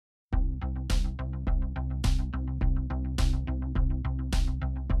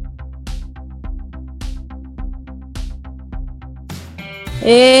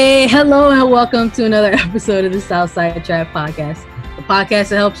Hey, hello, and welcome to another episode of the Southside Trap Podcast, the podcast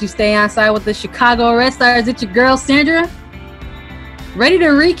that helps you stay on side with the Chicago Red Stars. It's your girl, Sandra, ready to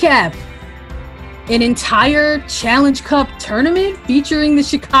recap an entire Challenge Cup tournament featuring the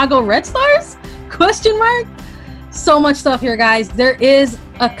Chicago Red Stars? Question mark? So much stuff here, guys. There is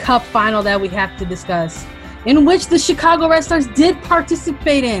a cup final that we have to discuss, in which the Chicago Red Stars did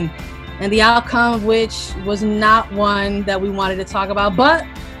participate in, and the outcome of which was not one that we wanted to talk about, but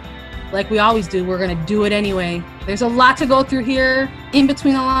like we always do, we're going to do it anyway. There's a lot to go through here, in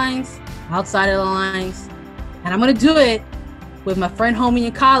between the lines, outside of the lines, and I'm going to do it with my friend, homie,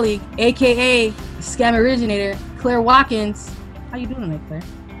 and colleague, aka the scam originator, Claire Watkins. How you doing tonight, Claire?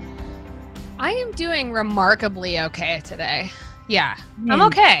 I am doing remarkably okay today. Yeah, Man, I'm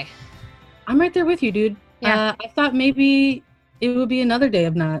okay. I'm right there with you, dude. Yeah. I thought maybe it would be another day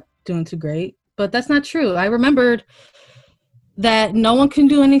of not doing too great, but that's not true. I remembered that no one can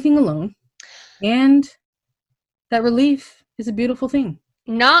do anything alone, and that relief is a beautiful thing.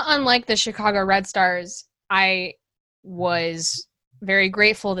 Not unlike the Chicago Red Stars, I was very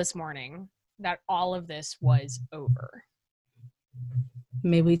grateful this morning that all of this was over.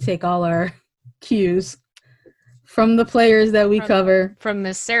 May we take all our cues from the players that we cover. From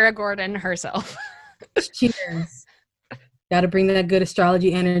Miss Sarah Gordon herself. Cheers. Got to bring that good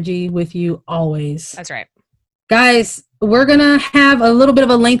astrology energy with you always. That's right. Guys, we're going to have a little bit of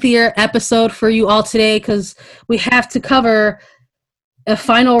a lengthier episode for you all today because we have to cover a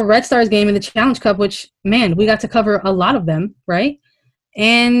final Red Stars game in the Challenge Cup, which, man, we got to cover a lot of them, right?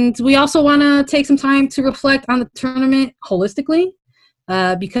 And we also want to take some time to reflect on the tournament holistically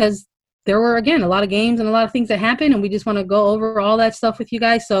because there were, again, a lot of games and a lot of things that happened, and we just want to go over all that stuff with you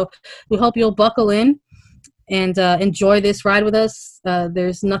guys. So we hope you'll buckle in and enjoy this ride with us.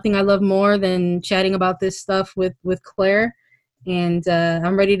 There's nothing I love more than chatting about this stuff with Claire, and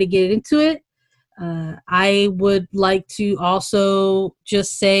I'm ready to get into it. I would like to also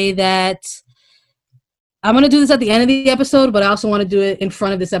just say that I'm going to do this at the end of the episode, but I also want to do it in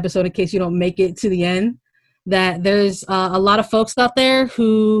front of this episode in case you don't make it to the end, that there's a lot of folks out there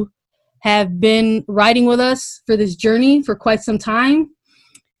who have been riding with us for this journey for quite some time.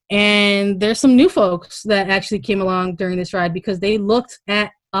 And there's some new folks that actually came along during this ride because they looked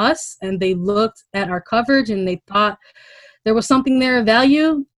at us and they looked at our coverage and they thought there was something there of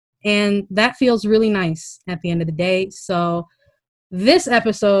value. And that feels really nice at the end of the day. So this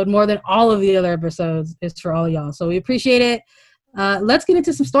episode, more than all of the other episodes, is for all of y'all. So we appreciate it. Let's get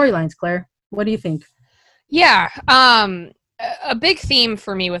into some storylines, Claire. What do you think? Yeah. A big theme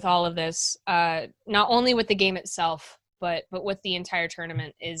for me with all of this, not only with the game itself, but with the entire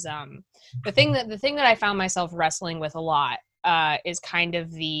tournament is the thing that I found myself wrestling with a lot is kind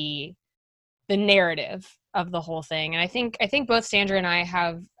of the narrative of the whole thing. And I think both Sandra and I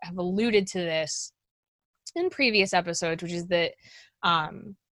have alluded to this in previous episodes, which is that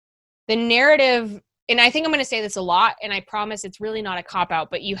the narrative, and I think I'm going to say this a lot, and I promise it's really not a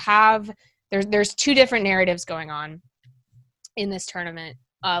cop-out, but there's two different narratives going on in this tournament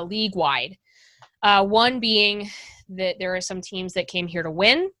league-wide. One being that there are some teams that came here to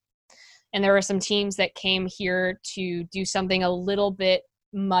win, and there are some teams that came here to do something a little bit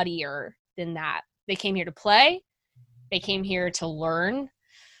muddier than that. They came here to play. They came here to learn.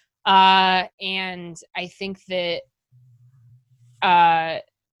 And I think that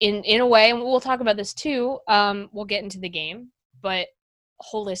in a way, and we'll talk about this too, we'll get into the game, but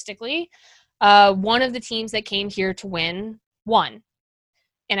holistically, one of the teams that came here to win won.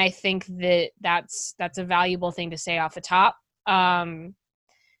 And I think that that's a valuable thing to say off the top.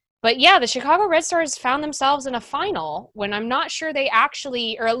 But yeah, the Chicago Red Stars found themselves in a final when I'm not sure they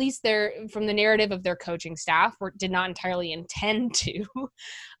actually, or at least they're from the narrative of their coaching staff, did not entirely intend to.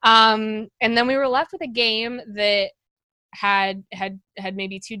 And then we were left with a game that had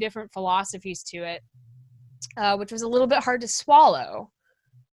maybe two different philosophies to it, which was a little bit hard to swallow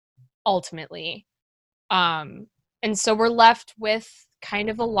ultimately. And so we're left with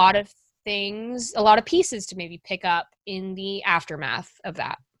kind of a lot of things, a lot of pieces to maybe pick up in the aftermath of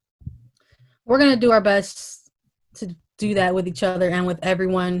that. We're going to do our best to do that with each other and with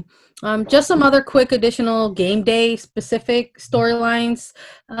everyone. Just some other quick additional game day specific storylines.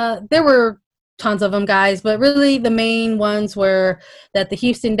 There were tons of them, guys, but really the main ones were that the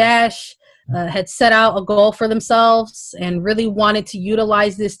Houston Dash had set out a goal for themselves and really wanted to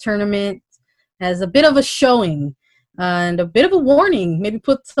utilize this tournament as a bit of a showing and a bit of a warning, maybe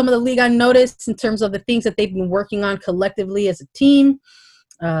put some of the league on notice in terms of the things that they've been working on collectively as a team.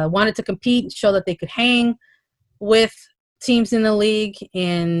 Wanted to compete and show that they could hang with teams in the league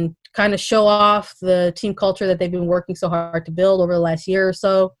and kind of show off the team culture that they've been working so hard to build over the last year or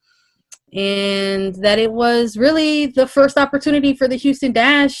so. And that it was really the first opportunity for the Houston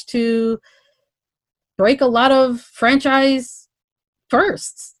Dash to break a lot of franchise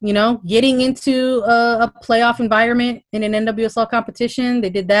firsts, getting into a playoff environment in an NWSL competition. They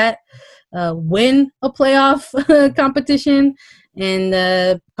did that, win a playoff competition,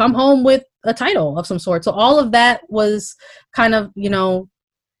 and come home with a title of some sort. So all of that was kind of,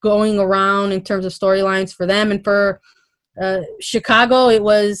 going around in terms of storylines for them. And for Chicago, it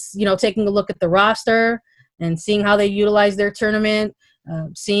was, taking a look at the roster and seeing how they utilized their tournament,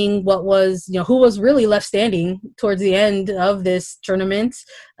 seeing what was, who was really left standing towards the end of this tournament,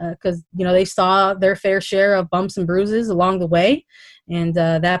 because, they saw their fair share of bumps and bruises along the way. And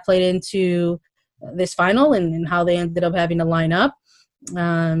that played into this final and how they ended up having to line up.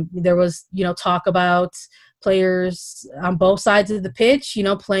 There was, talk about players on both sides of the pitch,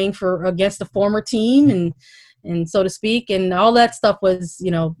 playing against a former team and so to speak, and all that stuff was,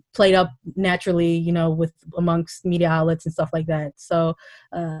 played up naturally, with amongst media outlets and stuff like that. So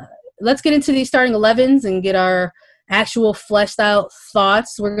let's get into these starting 11s and get our actual fleshed out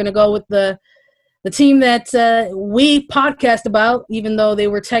thoughts. We're going to go with the team that we podcast about, even though they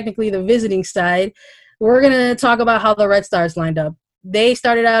were technically the visiting side. We're going to talk about how the Red Stars lined up. They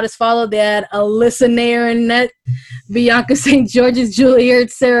started out as followed. They had Alyssa Nair in net, Bianca St. George's, Julie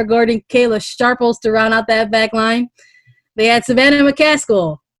Ertz, Sarah Gordon, Kayla Sharples to round out that back line. They had Savannah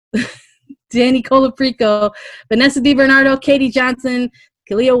McCaskill, Danny Colaprico, Vanessa DiBernardo, Katie Johnson,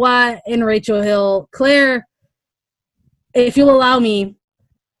 Kalia Watt, and Rachel Hill. Claire, if you'll allow me,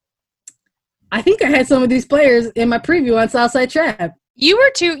 I think I had some of these players in my preview on Southside Trap. You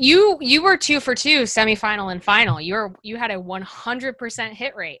were 2 for 2 semifinal and final. You had a 100%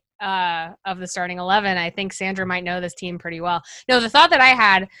 hit rate of the starting 11. I think Sandra might know this team pretty well. No, the thought that I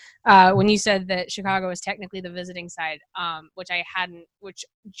had when you said that Chicago was technically the visiting side, which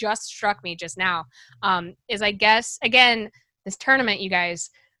just struck me just now, is I guess, again, this tournament, you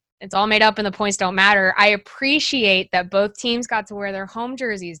guys, it's all made up and the points don't matter. I appreciate that both teams got to wear their home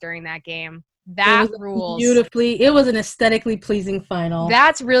jerseys during that game. That rules beautifully. It was an aesthetically pleasing final.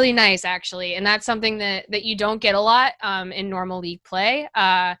 That's really nice, actually, and that's something that you don't get a lot in normal league play.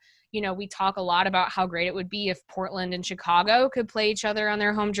 We talk a lot about how great it would be if Portland and Chicago could play each other on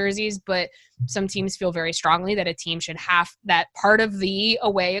their home jerseys, but some teams feel very strongly that a team should have that part of the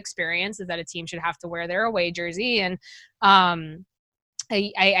away experience is that a team should have to wear their away jersey. And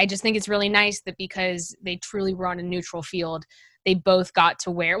I just think it's really nice that because they truly were on a neutral field, they both got to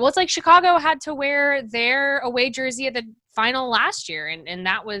wear. Well, it's like Chicago had to wear their away jersey at the final last year, and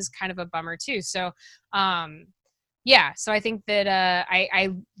that was kind of a bummer too. So, so I think that I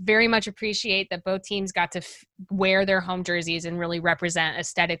very much appreciate that both teams got to wear their home jerseys and really represent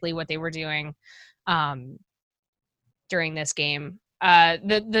aesthetically what they were doing during this game.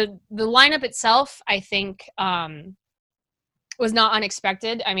 The lineup itself, I think, was not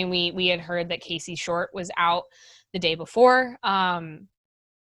unexpected. I mean, we had heard that Casey Short was out the day before, and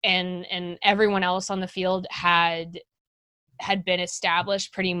everyone else on the field had been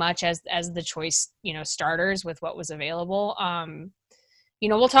established pretty much as the choice, starters with what was available.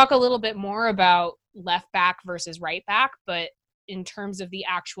 We'll talk a little bit more about left back versus right back, but in terms of the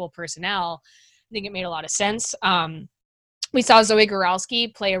actual personnel, I think it made a lot of sense. We saw Zoe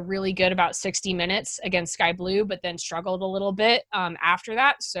Goralski play a really good about 60 minutes against Sky Blue, but then struggled a little bit after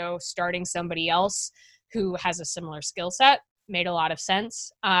that. So starting somebody else who has a similar skill set made a lot of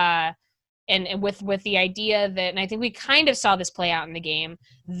sense. And with the idea that, and I think we kind of saw this play out in the game,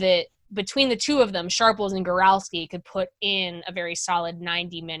 that between the two of them, Sharples and Goralski could put in a very solid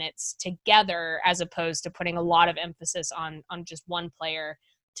 90 minutes together, as opposed to putting a lot of emphasis on just one player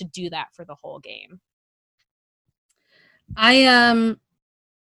to do that for the whole game. I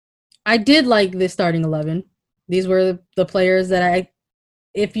did like this starting 11. These were the players that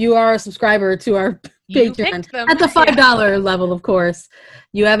if you are a subscriber to our Patreon at the $5 level, of course,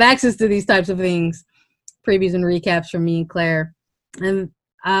 you have access to these types of things, previews and recaps from me and Claire. And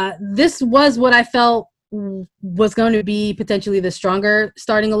this was what I felt was going to be potentially the stronger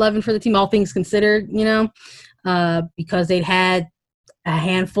starting 11 for the team, all things considered, because they'd had a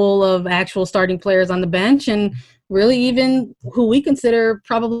handful of actual starting players on the bench, and really even who we consider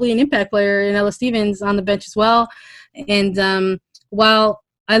probably an impact player in Ella Stevens on the bench as well. And while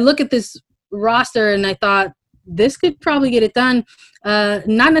I look at this roster and I thought this could probably get it done,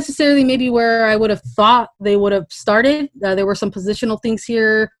 not necessarily maybe where I would have thought they would have started. There were some positional things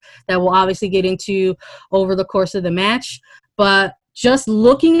here that we'll obviously get into over the course of the match. But just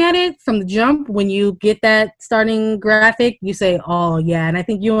looking at it from the jump, when you get that starting graphic, you say, oh, yeah. And I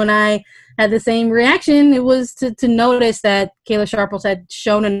think you and I had the same reaction. It was to notice that Kayla Sharples had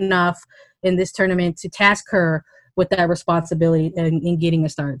shown enough in this tournament to task her with that responsibility in getting a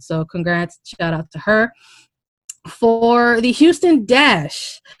start. So congrats, shout out to her. For the Houston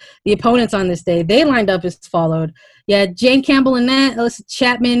Dash, the opponents on this day, they lined up as followed. Yeah, Jane Campbell and Annette, Alyssa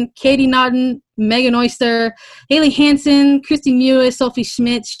Chapman, Katie Naughton, Megan Oyster, Haley Hansen, Christy Mewis, Sophie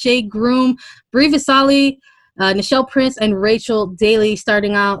Schmidt, Shay Groom, Brie Vasali, Nichelle Prince, and Rachel Daly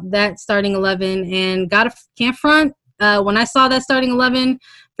starting out that starting 11. And can't front, when I saw that starting 11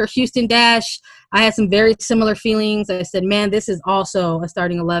 for Houston Dash, I had some very similar feelings. I said, man, this is also a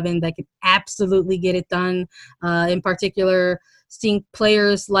starting 11 that could absolutely get it done. In particular, seeing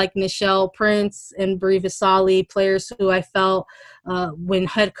players like Nichelle Prince and Brie Vasali, players who I felt when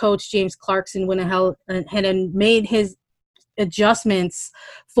head coach James Clarkson went ahead and made his adjustments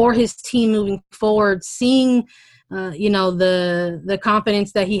for his team moving forward, seeing the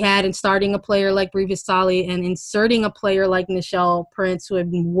confidence that he had in starting a player like Brie Vasali and inserting a player like Nichelle Prince, who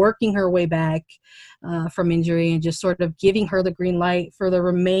had been working her way back from injury, and just sort of giving her the green light for the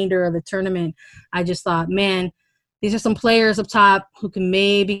remainder of the tournament. I just thought, man, these are some players up top who can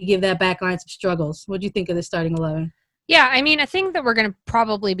maybe give that back line some struggles. What do you think of the starting 11? Yeah, I mean, I think that we're going to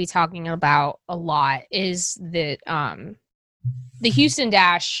probably be talking about a lot is that the Houston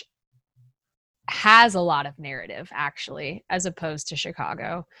Dash has a lot of narrative, actually, as opposed to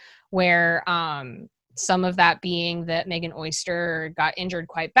Chicago, where some of that being that Megan Oyster got injured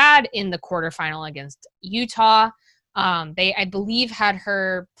quite bad in the quarterfinal against Utah. They, I believe, had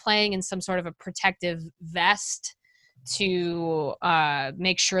her playing in some sort of a protective vest to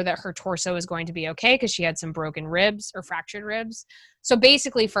make sure that her torso is going to be okay because she had some broken ribs or fractured ribs. So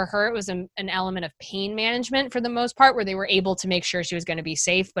basically for her, it was an element of pain management for the most part, where they were able to make sure she was going to be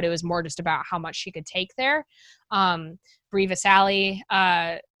safe, but it was more just about how much she could take there. Brie Vasali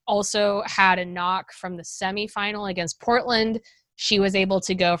also had a knock from the semifinal against Portland. She was able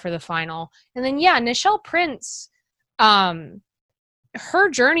to go for the final. And then, yeah, Nichelle Prince, her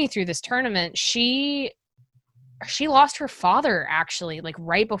journey through this tournament, she lost her father actually, like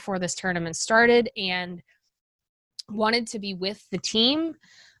right before this tournament started, and wanted to be with the team,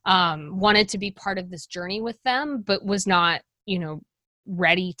 wanted to be part of this journey with them, but was not,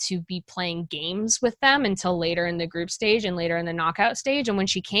 ready to be playing games with them until later in the group stage and later in the knockout stage. And when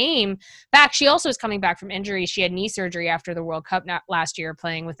she came back, she also was coming back from injury. She had knee surgery after the World Cup last year,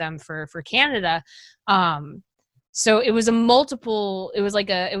 playing with them for Canada. So it was a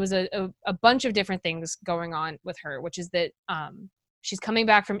bunch of different things going on with her, which is that she's coming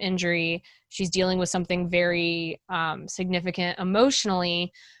back from injury. She's dealing with something very significant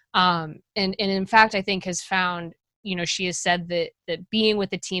emotionally. And in fact, I think has found, she has said that being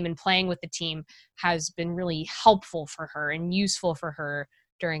with the team and playing with the team has been really helpful for her and useful for her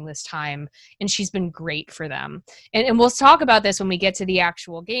during this time. And she's been great for them. And we'll talk about this when we get to the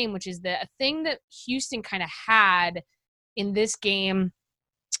actual game, which is a thing that Houston kind of had in this game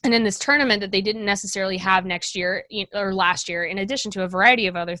and in this tournament that they didn't necessarily have next year or last year, in addition to a variety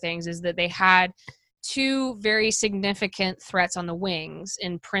of other things, is that they had two very significant threats on the wings,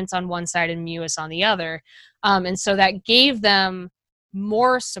 in Prince on one side and Mewis on the other. And so that gave them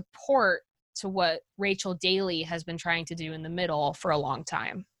more support to what Rachel Daly has been trying to do in the middle for a long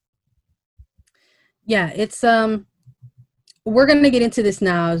time. Yeah, it's we're going to get into this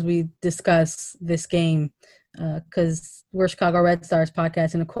now as we discuss this game, because we're Chicago Red Stars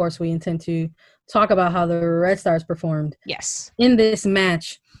podcast, and of course we intend to talk about how the Red Stars performed in this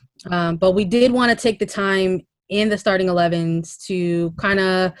match. But we did want to take the time in the starting 11s to kind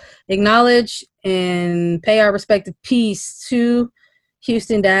of acknowledge and pay our respective piece to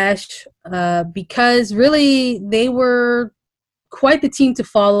Houston Dash, because really they were quite the team to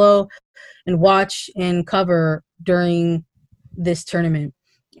follow and watch and cover during this tournament.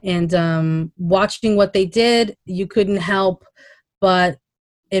 And watching what they did, you couldn't help but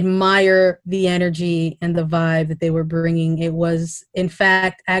admire the energy and the vibe that they were bringing. It was, in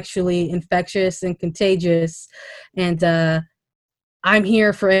fact, actually infectious and contagious. And I'm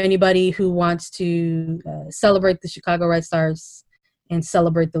here for anybody who wants to celebrate the Chicago Red Stars and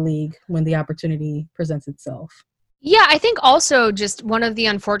celebrate the league when the opportunity presents itself. Yeah, I think also just one of the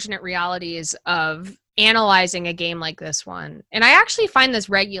unfortunate realities of analyzing a game like this one, and I actually find this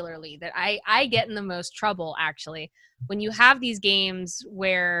regularly, that I get in the most trouble, actually, when you have these games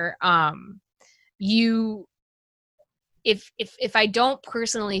where if I don't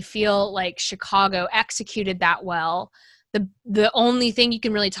personally feel like Chicago executed that well, the only thing you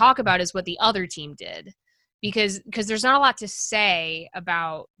can really talk about is what the other team did. because there's not a lot to say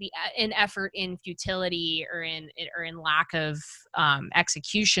about an effort in futility or in lack of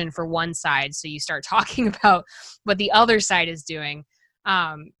execution for one side. So you start talking about what the other side is doing.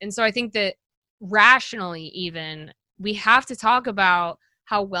 And so I think that rationally, even, we have to talk about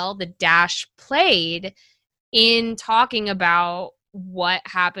how well the Dash played in talking about what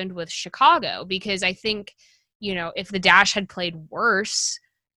happened with Chicago, because I think, if the Dash had played worse,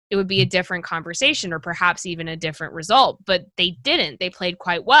 it would be a different conversation or perhaps even a different result, but they didn't. They played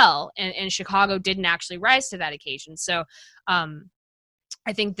quite well, and Chicago didn't actually rise to that occasion. So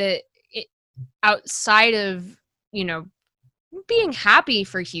I think that outside of, being happy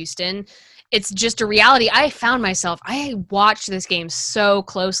for Houston, it's just a reality. I watched this game so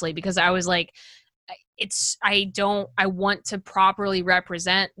closely because I was like, I want to properly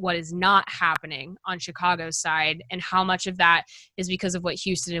represent what is not happening on Chicago's side, and how much of that is because of what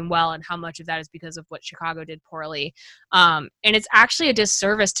Houston did well and how much of that is because of what Chicago did poorly. And it's actually a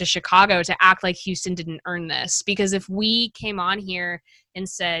disservice to Chicago to act like Houston didn't earn this, because if we came on here and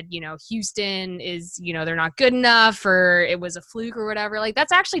said, Houston is, they're not good enough, or it was a fluke or whatever, like,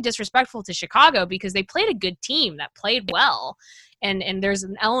 that's actually disrespectful to Chicago, because they played a good team that played well. And there's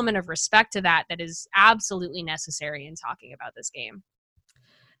an element of respect to that is absolutely necessary in talking about this game.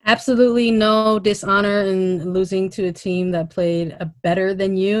 Absolutely no dishonor in losing to a team that played better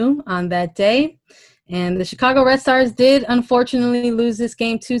than you on that day. And the Chicago Red Stars did unfortunately lose this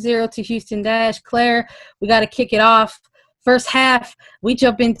game 2-0 to Houston Dash. Claire, we got to kick it off. First half, we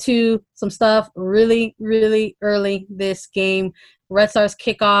jump into some stuff really, really early this game. Red Stars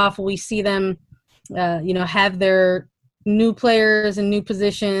kick off. We see them, have their new players and new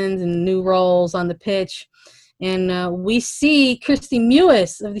positions and new roles on the pitch. And we see Kristie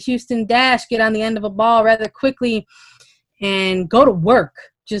Mewis of the Houston Dash get on the end of a ball rather quickly and go to work.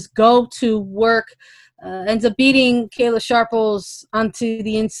 Just go to work. Ends up beating Kayla Sharples onto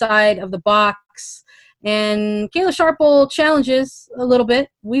the inside of the box. And Kayla Sharple challenges a little bit.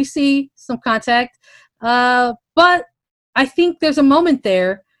 We see some contact. But I think there's a moment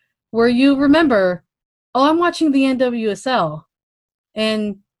there where you remember, I'm watching the NWSL,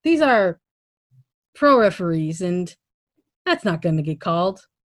 and these are pro referees, and that's not going to get called,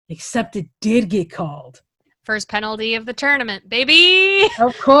 except it did get called. First penalty of the tournament, baby!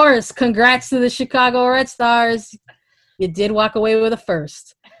 Of course. Congrats to the Chicago Red Stars. You did walk away with a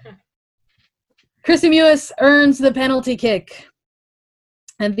first. Kristie Mewis earns the penalty kick,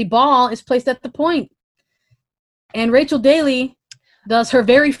 and the ball is placed at the point. And Rachel Daly does her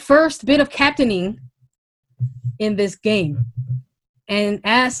very first bit of captaining in this game and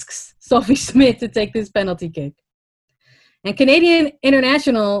asks Sophie Smith to take this penalty kick. And Canadian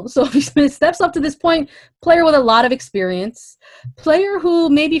international Sophie Smith steps up to this point, player with a lot of experience, player who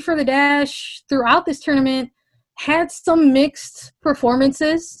maybe for the Dash throughout this tournament had some mixed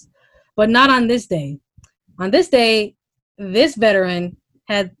performances, but not on this day. On this day, this veteran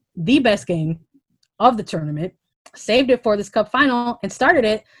had the best game of the tournament, saved it for this cup final, and started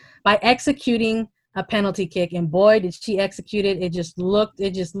it by executing a penalty kick. And boy, did she execute it. It just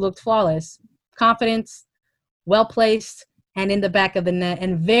looked flawless. Confidence, well placed, and in the back of the net.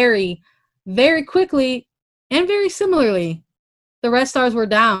 And very, very quickly and very similarly, the Red Stars were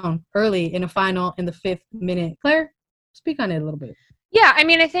down early in a final in the 5th minute. Claire, speak on it a little bit. Yeah, I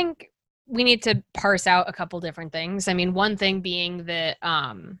mean, I think we need to parse out a couple different things. I mean, one thing being that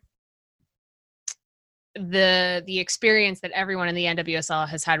the experience that everyone in the NWSL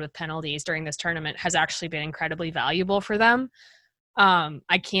has had with penalties during this tournament has actually been incredibly valuable for them.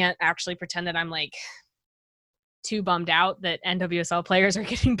 I can't actually pretend that I'm like too bummed out that NWSL players are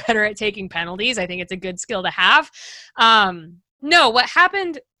getting better at taking penalties. I think it's a good skill to have. No, what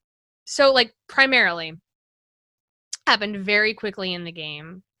happened, so like primarily happened very quickly in the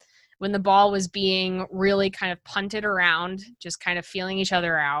game when the ball was being really kind of punted around, just kind of feeling each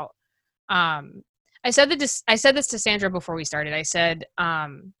other out. I said this to Sandra before we started. I said,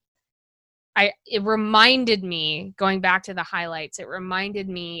 it reminded me, going back to the highlights, it reminded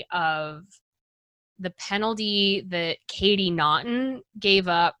me of the penalty that Katie Naughton gave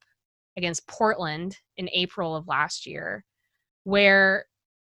up against Portland in April of last year, where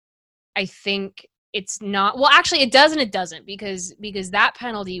I think it's not, well, actually it does and it doesn't, because that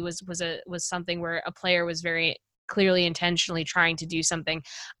penalty was something where a player was very clearly intentionally trying to do something.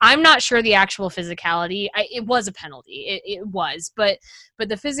 I'm not sure the actual physicality. It was a penalty. It was, but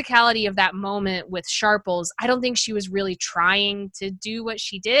the physicality of that moment with Sharples, I don't think she was really trying to do what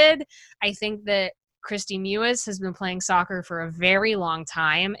she did. I think that Kristie Mewis has been playing soccer for a very long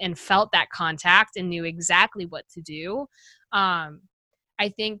time and felt that contact and knew exactly what to do. I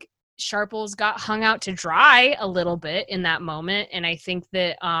think Sharples got hung out to dry a little bit in that moment. And I think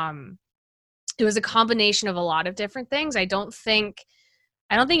that it was a combination of a lot of different things. I don't think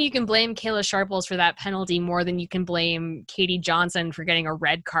you can blame Kayla Sharples for that penalty more than you can blame Katie Johnson for getting a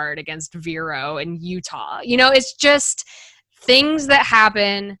red card against Vero in Utah. You know, it's just things that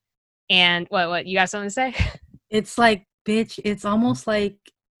happen. And what you got something to say? It's like, bitch, it's almost like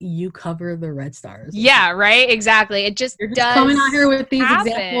you cover the Red Stars. Yeah, right? Exactly. It just, You're just does coming out here with these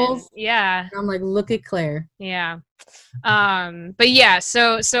happen. examples. Yeah. I'm like, look at Claire. Yeah. But yeah,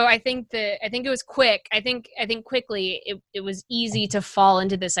 so I think it was quick. I think quickly it was easy to fall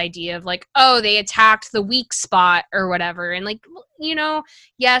into this idea of like, oh, they attacked the weak spot or whatever. And like, you know,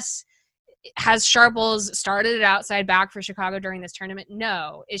 yes, has Sharples started at outside back for Chicago during this tournament?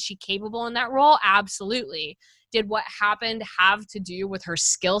 No. Is she capable in that role? Absolutely. Did what happened have to do with her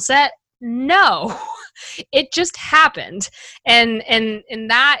skill set? No. It just happened. And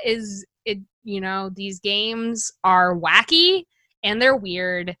that is it. You know, these games are wacky and they're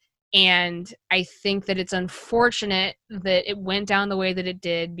weird. And I think that it's unfortunate that it went down the way that it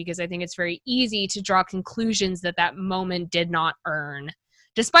did, because I think it's very easy to draw conclusions that moment did not earn.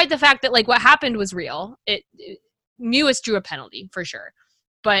 Despite the fact that, like, what happened was real. Mewis drew a penalty, for sure.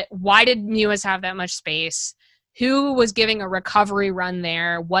 But why did Mewis have that much space? Who was giving a recovery run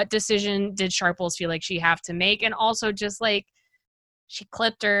there? What decision did Sharples feel like she have to make? And also just, like, she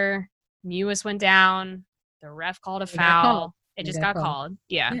clipped her. Mewis went down. The ref called a foul. It just got called.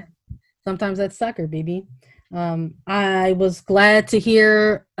 Yeah. Sometimes that's soccer, baby. I was glad to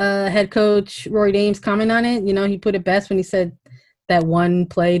hear head coach Rory Dames comment on it. You know, he put it best when he said that one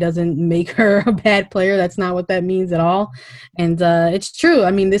play doesn't make her a bad player. That's not what that means at all. And it's true.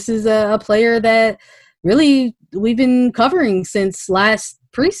 I mean, this is a player that really we've been covering since last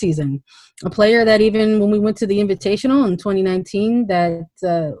preseason. A player that even when we went to the Invitational in 2019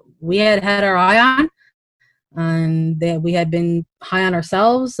 that we had our eye on, and that we had been high on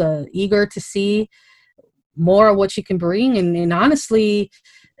ourselves, eager to see more of what she can bring. And honestly,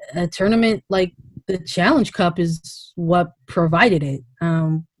 a tournament like the Challenge Cup is what provided it.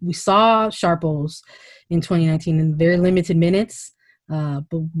 We saw Sharples in 2019 in very limited minutes, but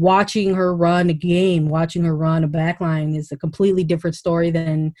watching her run a game, watching her run a backline is a completely different story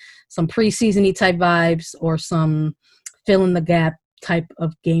than some preseason-y type vibes or some fill-in-the-gap type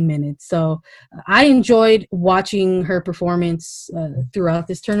of game minutes. So I enjoyed watching her performance throughout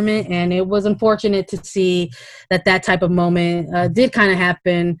this tournament, and it was unfortunate to see that type of moment did kind of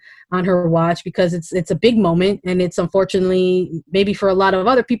happen on her watch, because it's a big moment, and it's unfortunately maybe for a lot of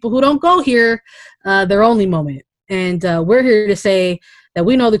other people who don't go here their only moment. And we're here to say that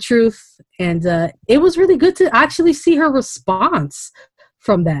we know the truth, and it was really good to actually see her response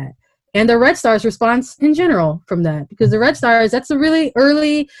from that. And the Red Stars response in general from that, because the Red Stars, that's a really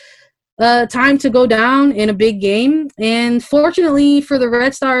early time to go down in a big game. And fortunately for the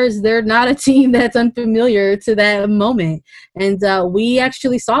Red Stars, they're not a team that's unfamiliar to that moment. And we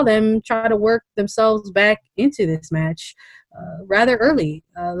actually saw them try to work themselves back into this match rather early.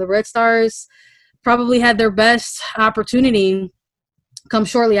 The Red Stars probably had their best opportunity come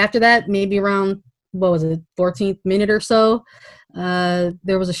shortly after that, maybe around, 14th minute or so.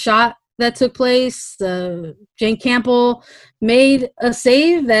 There was a shot that took place. Jane Campbell made a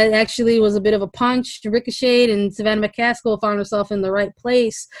save that actually was a bit of a punch, ricocheted, and Savannah McCaskill found herself in the right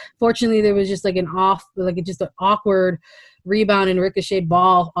place. Fortunately, there was just like an awkward rebound and ricochet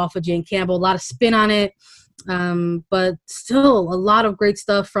ball off of Jane Campbell. A lot of spin on it. But still a lot of great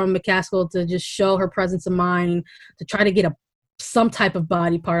stuff from McCaskill to just show her presence of mind, to try to get some type of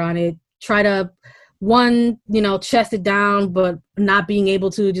body part on it, try to chest it down, but not being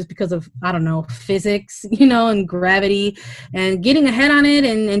able to just because of, physics, and gravity, and getting a head on it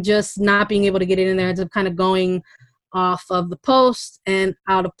and just not being able to get it in there, ends up kind of going off of the post and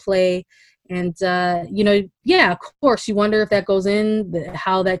out of play. And, of course, you wonder if that goes in,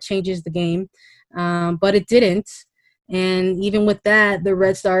 how that changes the game. But it didn't. And even with that, the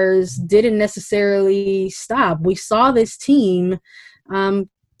Red Stars didn't necessarily stop. We saw this team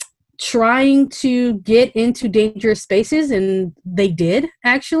trying to get into dangerous spaces, and they did,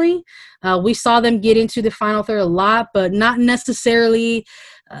 actually. We saw them get into the final third a lot, but not necessarily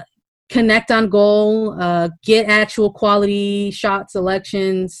connect on goal, get actual quality shot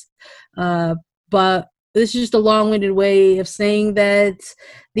selections. But this is just a long-winded way of saying that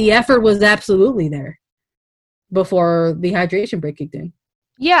the effort was absolutely there before the hydration break kicked in.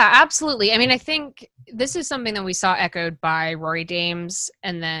 Yeah, absolutely. I mean, I think this is something that we saw echoed by Rory Dames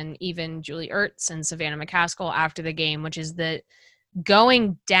and then even Julie Ertz and Savannah McCaskill after the game, which is that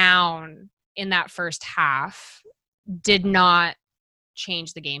going down in that first half did not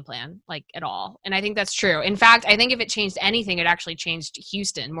change the game plan like at all. And I think that's true. In fact, I think if it changed anything, it actually changed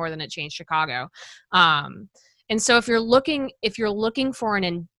Houston more than it changed Chicago. And so if you're looking for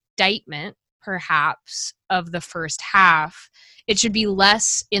an indictment perhaps of the first half, it should be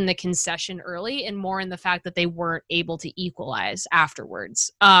less in the concession early and more in the fact that they weren't able to equalize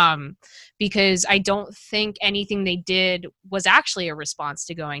afterwards. Because I don't think anything they did was actually a response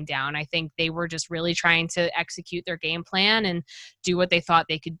to going down. I think they were just really trying to execute their game plan and do what they thought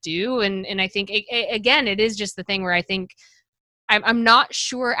they could do. And I think, again, it is just the thing where I think I'm not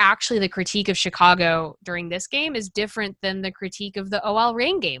sure actually the critique of Chicago during this game is different than the critique of the OL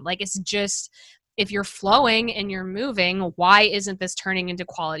Reign game. Like, it's just, if you're flowing and you're moving, why isn't this turning into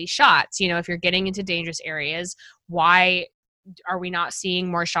quality shots? You know, if you're getting into dangerous areas, why are we not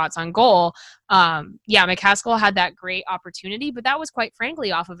seeing more shots on goal? Yeah, McCaskill had that great opportunity, but that was quite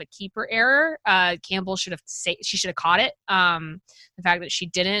frankly off of a keeper error. Campbell should have caught it. The fact that she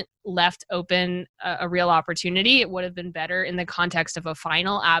didn't left open a real opportunity. It would have been better in the context of a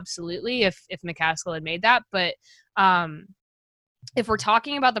final, absolutely, if McCaskill had made that. But if we're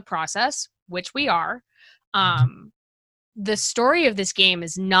talking about the process, which we are, the story of this game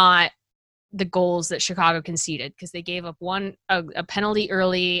is not the goals that Chicago conceded, because they gave up a penalty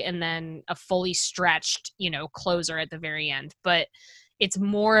early and then a fully stretched, closer at the very end. But it's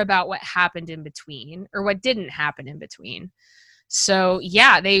more about what happened in between, or what didn't happen in between. So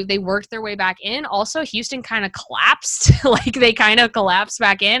yeah, they worked their way back in. Also, Houston kind of collapsed. Like, they kind of collapsed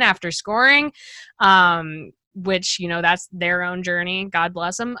back in after scoring, which, that's their own journey. God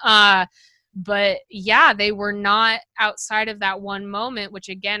bless them. But yeah, they were not, outside of that one moment, which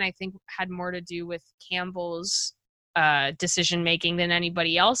again, I think had more to do with Campbell's decision-making than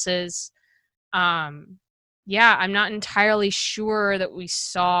anybody else's. Yeah, I'm not entirely sure that we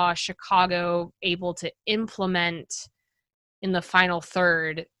saw Chicago able to implement in the final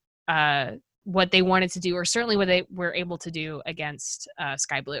third what they wanted to do, or certainly what they were able to do against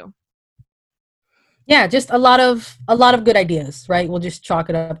Sky Blue. Yeah, just a lot of good ideas, right? We'll just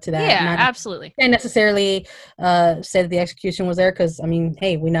chalk it up to that. Yeah, absolutely. Can't necessarily say that the execution was there, because, I mean,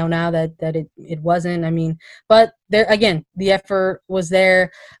 hey, we know now that it wasn't. I mean, but there again, the effort was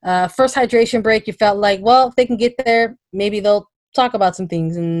there. First hydration break, you felt like, well, if they can get there, maybe they'll talk about some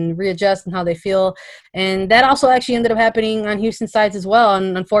things and readjust and how they feel. And that also actually ended up happening on Houston's sides as well.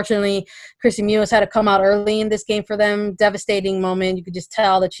 And unfortunately, Chrissy Mewis had to come out early in this game for them. Devastating moment. You could just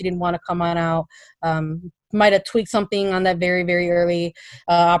tell that she didn't want to come on out. Might have tweaked something on that very, very early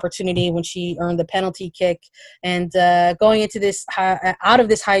opportunity when she earned the penalty kick. And going into this, out of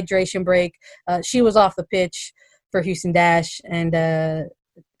this hydration break, she was off the pitch for Houston Dash, and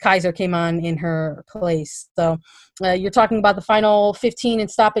Kaiser came on in her place. So you're talking about the final 15 in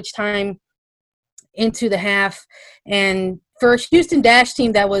stoppage time into the half. And for a Houston Dash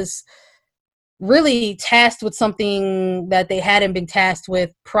team that was really tasked with something that they hadn't been tasked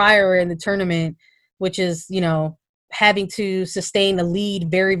with prior in the tournament, which is, having to sustain a lead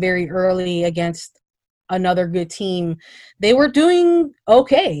very, very early against another good team, they were doing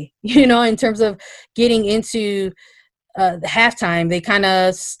okay, in terms of getting into the halftime. They kind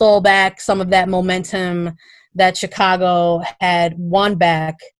of stole back some of that momentum that Chicago had won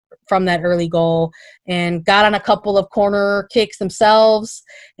back from that early goal, and got on a couple of corner kicks themselves.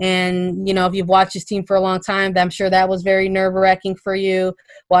 And, if you've watched this team for a long time, I'm sure that was very nerve-wracking for you,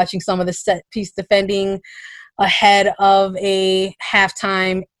 watching some of the set-piece defending ahead of a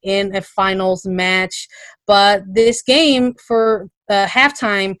halftime in a finals match. But this game for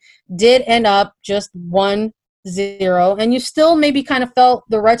halftime did end up just 1-0, and you still maybe kind of felt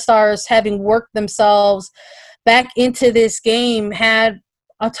the Red Stars, having worked themselves back into this game, had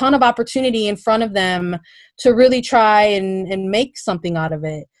a ton of opportunity in front of them to really try and make something out of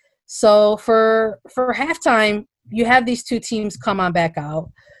it. So for halftime, you have these two teams come on back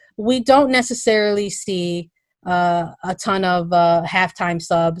out. We don't necessarily see a ton of halftime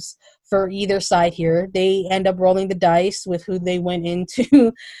subs for either side here. They end up rolling the dice with who they went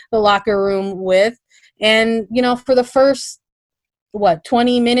into the locker room with. And, for the first,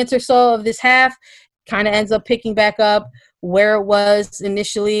 20 minutes or so of this half, kind of ends up picking back up where it was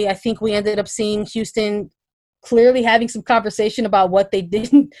initially. I think we ended up seeing Houston clearly having some conversation about what they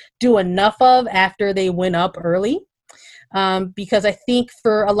didn't do enough of after they went up early. Because I think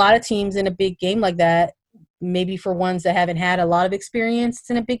for a lot of teams in a big game like that, maybe for ones that haven't had a lot of experience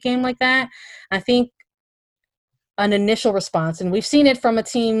in a big game like that, I think an initial response, and we've seen it from a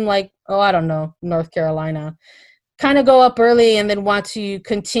team like, North Carolina, kind of go up early and then want to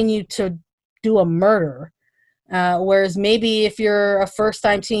continue to do a murder. Whereas maybe if you're a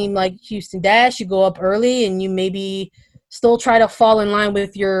first-time team like Houston Dash, you go up early and you maybe still try to fall in line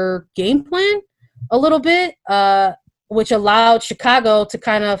with your game plan a little bit, which allowed Chicago to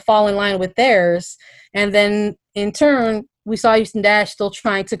kind of fall in line with theirs. And then in turn, we saw Houston Dash still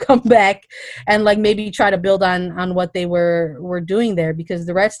trying to come back and like maybe try to build on what they were doing there, because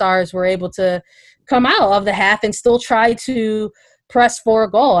the Red Stars were able to come out of the half and still try to press for a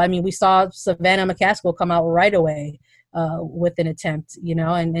goal. I mean, we saw Savannah McCaskill come out right away with an attempt,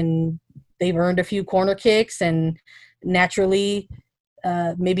 and they've earned a few corner kicks, and naturally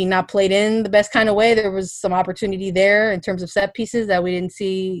maybe not played in the best kind of way. There was some opportunity there in terms of set pieces that we didn't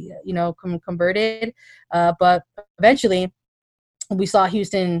see, converted. But eventually we saw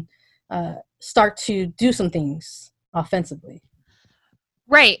Houston start to do some things offensively.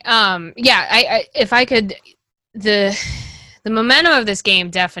 Right. Yeah. If I could, the momentum of this game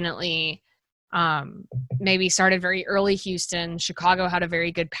definitely maybe started very early. Houston, Chicago had a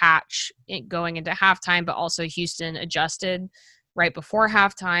very good patch going into halftime, but also Houston adjusted right before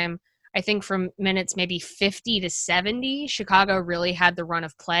halftime. I think from minutes maybe 50 to 70, Chicago really had the run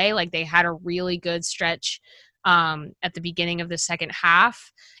of play. Like they had a really good stretch at the beginning of the second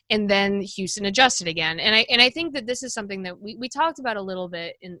half, and then Houston adjusted again. And I think that this is something that we talked about a little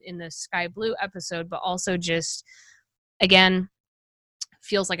bit in the Sky Blue episode, but also just, again,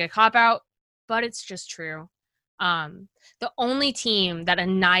 feels like a cop-out, but it's just true. The only team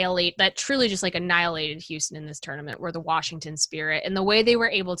that truly just like annihilated Houston in this tournament were the Washington Spirit. And the way they were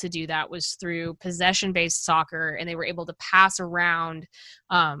able to do that was through possession-based soccer, and they were able to pass around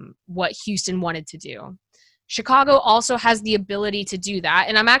what Houston wanted to do. Chicago also has the ability to do that.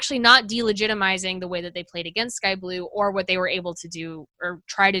 And I'm actually not delegitimizing the way that they played against Sky Blue or what they were able to do or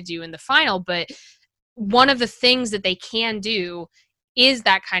try to do in the final. But one of the things that they can do is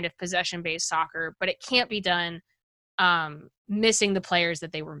that kind of possession-based soccer, but it can't be done missing the players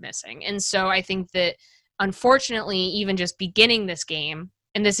that they were missing. And so I think that, unfortunately, even just beginning this game,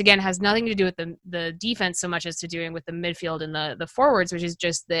 and this again has nothing to do with the defense so much as to doing with the midfield and the forwards, which is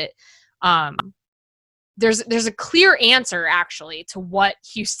just that there's a clear answer actually to what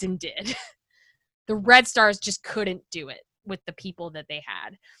Houston did. The Red Stars just couldn't do it with the people that they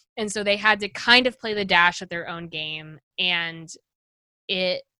had. And so they had to kind of play the dash at their own game, and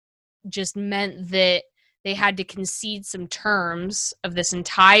it just meant that they had to concede some terms of this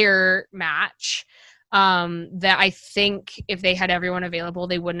entire match that I think if they had everyone available,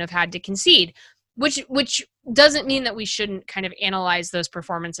 they wouldn't have had to concede, which doesn't mean that we shouldn't kind of analyze those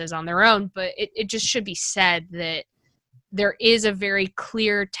performances on their own, but it just should be said that there is a very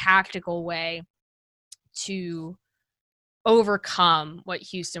clear tactical way to overcome what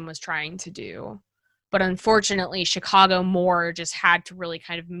Houston was trying to do. But unfortunately, Chicago more just had to really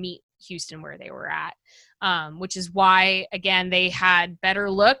kind of meet Houston where they were at, which is why, again, they had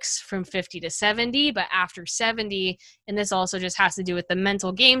better looks from 50 to 70, but after 70, and this also just has to do with the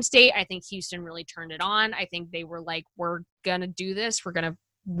mental game state, I think Houston really turned it on. I think they were like, we're going to do this. We're going to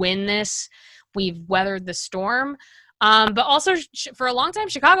win this. We've weathered the storm. But also for a long time,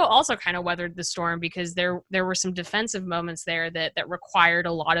 Chicago also kind of weathered the storm because there were some defensive moments there that required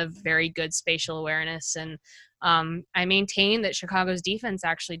a lot of very good spatial awareness. And I maintain that Chicago's defense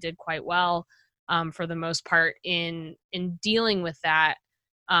actually did quite well for the most part in dealing with that.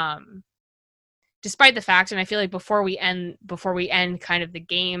 Despite the fact, and I feel like before we end kind of the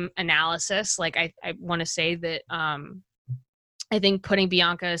game analysis, like I want to say that I think putting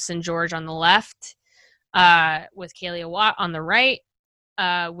Bianca St. George on the left with Kalia Watt on the right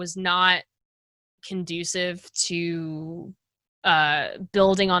was not conducive to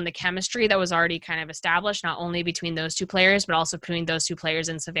building on the chemistry that was already kind of established, not only between those two players, but also between those two players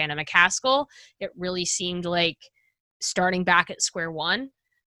and Savannah McCaskill. It really seemed like starting back at square one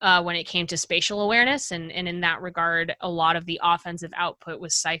when it came to spatial awareness. And in that regard, a lot of the offensive output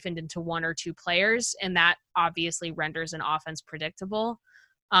was siphoned into one or two players, and that obviously renders an offense predictable.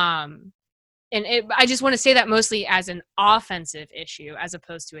 I just want to say that mostly as an offensive issue as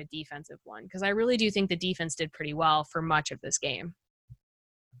opposed to a defensive one, because I really do think the defense did pretty well for much of this game.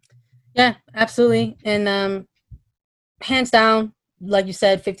 Yeah, absolutely. And hands down, like you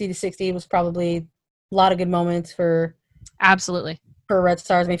said, 50 to 60 was probably a lot of good moments for Red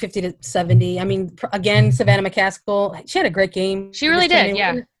Stars. I mean, 50 to 70. I mean, again, Savannah McCaskill, she had a great game. She really did,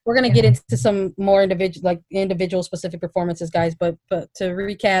 yeah. We're going to get into some more individual specific performances, guys. But to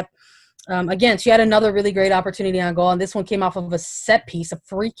recap, again, she had another really great opportunity on goal, and this one came off of a set piece, a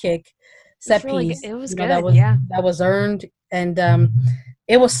free kick set piece. It was good, that was earned, and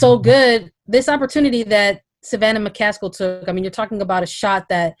it was so good. This opportunity that Savannah McCaskill took, I mean, you're talking about a shot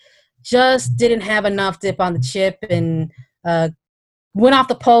that just didn't have enough dip on the chip and went off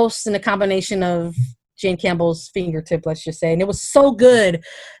the post, and a combination of Jane Campbell's fingertip, let's just say. And it was so good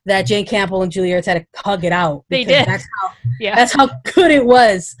that Jane Campbell and Julie Ertz had to hug it out. They did. That's how good it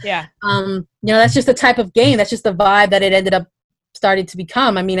was. Yeah. That's just the type of game. That's just the vibe that it ended up starting to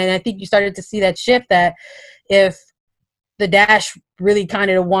become. I mean, and I think you started to see that shift, that if the Dash really kind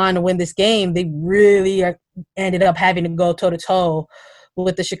of wanted to win this game, they really ended up having to go toe-to-toe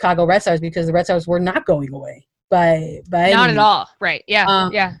with the Chicago Red Stars, because the Red Stars were not going away by not at all. Right.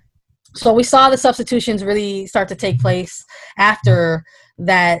 Yeah. So we saw the substitutions really start to take place after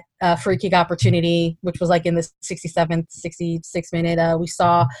that free kick opportunity, which was like in the 67th, 66th minute. We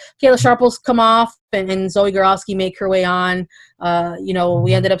saw Kayla Sharples come off and Zoe Goralski make her way on.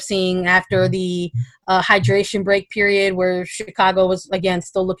 We ended up seeing after the hydration break period, where Chicago was, again,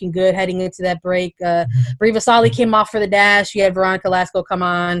 still looking good heading into that break. Brie Vasali came off for the Dash. You had Veronica Lasco come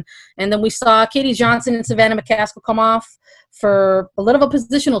on. And then we saw Katie Johnson and Savannah McCaskill come off for a little of a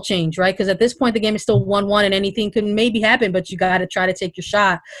positional change, right? Because at this point, the game is still 1-1 and anything could maybe happen, but you got to try to take your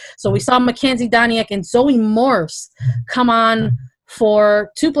shot. So we saw Mackenzie Doniak and Zoe Morse come on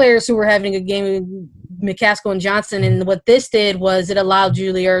for two players who were having a game, McCaskill and Johnson. And what this did was it allowed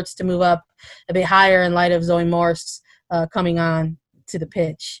Julie Ertz to move up a bit higher in light of Zoe Morse coming on to the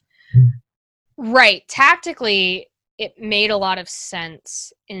pitch. Right. Tactically, it made a lot of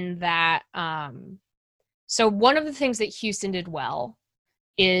sense in that so one of the things that Houston did well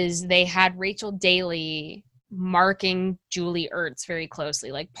is they had Rachel Daly marking Julie Ertz very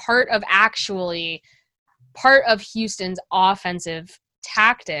closely. Like part of Houston's offensive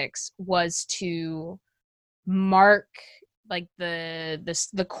tactics was to mark like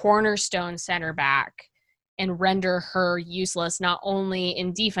the cornerstone center back and render her useless, not only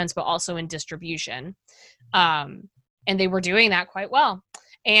in defense, but also in distribution. And they were doing that quite well.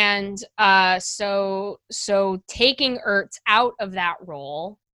 And so taking Ertz out of that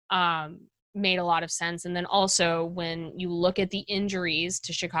role made a lot of sense. And then also when you look at the injuries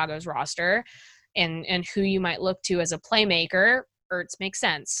to Chicago's roster and who you might look to as a playmaker, Ertz makes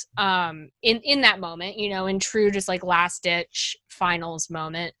sense. In that moment, in true just like last ditch finals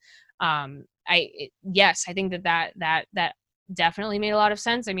moment. I think that definitely made a lot of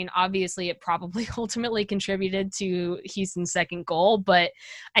sense. I mean, obviously it probably ultimately contributed to Houston's second goal, but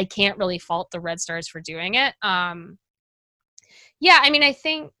I can't really fault the Red Stars for doing it. I mean, I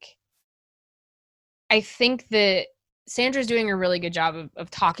think that Sandra's doing a really good job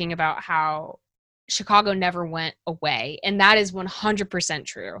of talking about how Chicago never went away, and that is 100%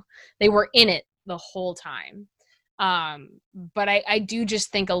 true. They were in it the whole time. But I do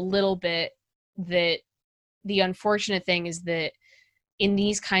just think a little bit that the unfortunate thing is that in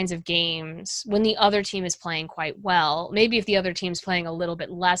these kinds of games, when the other team is playing quite well, maybe if the other team's playing a little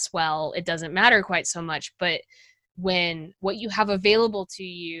bit less well, it doesn't matter quite so much. But when what you have available to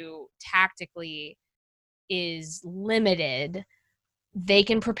you tactically is limited, they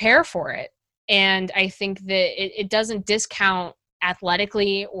can prepare for it. And I think that it doesn't discount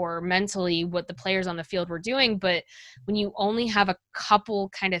athletically or mentally what the players on the field were doing. But when you only have a couple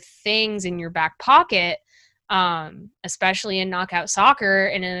kind of things in your back pocket, especially in knockout soccer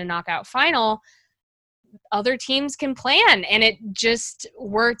and in a knockout final, other teams can plan. And it just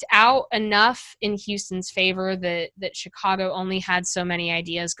worked out enough in Houston's favor that Chicago only had so many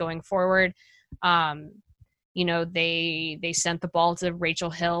ideas going forward. They sent the ball to Rachel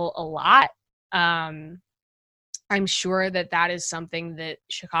Hill a lot. I'm sure that is something that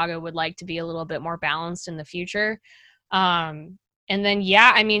Chicago would like to be a little bit more balanced in the future. And then,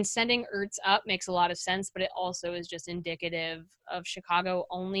 sending Ertz up makes a lot of sense, but it also is just indicative of Chicago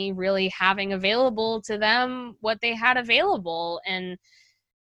only really having available to them what they had available. And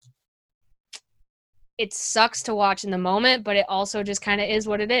it sucks to watch in the moment, but it also just kind of is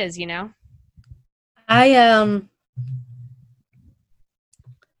what it is, I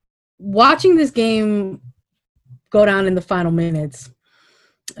watching this game go down in the final minutes,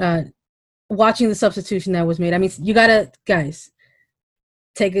 watching the substitution that was made. I mean, you gotta, guys,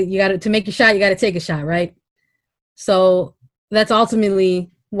 to make a shot, you gotta take a shot, right? So that's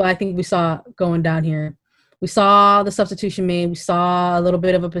ultimately what I think we saw going down here. We saw the substitution made. We saw a little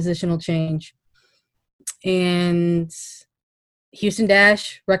bit of a positional change, and Houston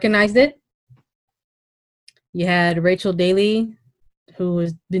Dash recognized it. You had Rachel Daly, who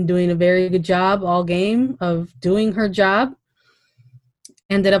has been doing a very good job all game of doing her job,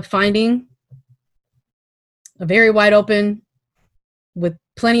 ended up finding a very wide open, with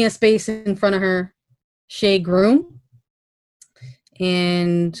plenty of space in front of her, Shea Groom.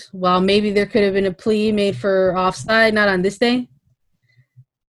 And while maybe there could have been a plea made for offside, not on this day.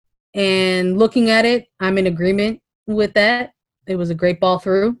 And looking at it, I'm in agreement with that. It was a great ball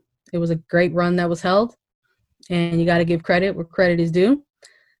through. It was a great run that was held, and you got to give credit where credit is due.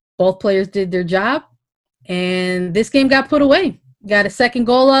 Both players did their job, and this game got put away. Got a second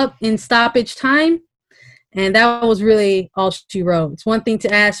goal up in stoppage time, and that was really all she wrote. It's one thing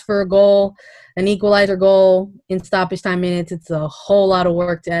to ask for a goal, an equalizer goal in stoppage time minutes. It's a whole lot of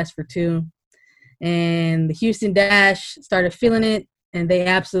work to ask for two. And the Houston Dash started feeling it, and they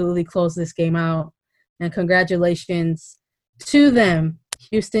absolutely closed this game out. And congratulations to them.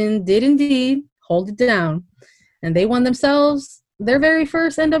 Houston did indeed hold it down, and they won themselves their very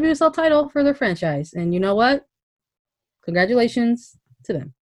first NWSL title for their franchise. And you know what? Congratulations to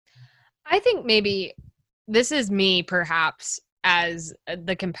them. I think maybe this is me, perhaps, as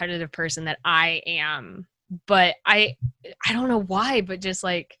the competitive person that I am, but I don't know why, but just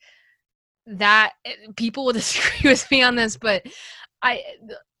like that, people will disagree with me on this, but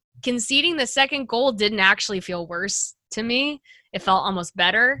conceding the second goal didn't actually feel worse to me. It felt almost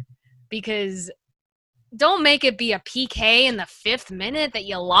better, because don't make it be a PK in the 5th minute that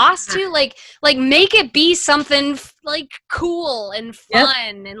you lost to. Like make it be something like cool and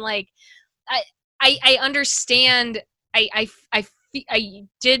fun. Yep. And like, I understand. I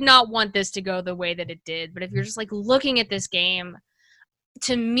did not want this to go the way that it did, but if you're just like looking at this game,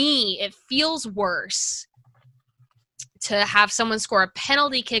 to me, it feels worse to have someone score a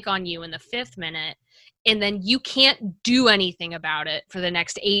penalty kick on you in the 5th minute, and then you can't do anything about it for the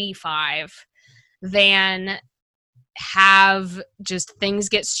next 85, than have just things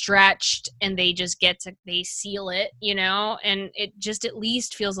get stretched and they just they seal it, you know, and it just at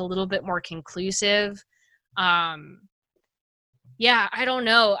least feels a little bit more conclusive. Yeah, I don't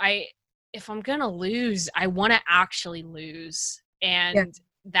know. If I'm gonna lose, I want to actually lose, and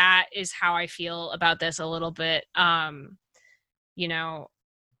that is how I feel about this a little bit. You know,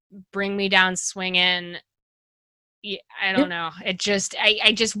 bring me down swinging. I don't know. It just,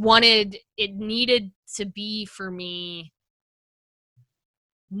 I just wanted, it needed to be for me,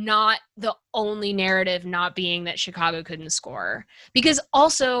 not the only narrative not being that Chicago couldn't score, because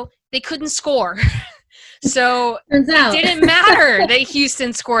also they couldn't score. So it didn't matter that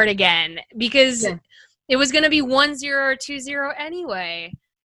Houston scored again, because it was going to be 1-0 or 2-0 anyway.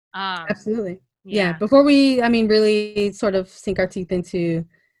 Absolutely. Yeah. Before we, really sort of sink our teeth into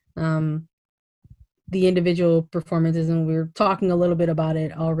the individual performances, and we were talking a little bit about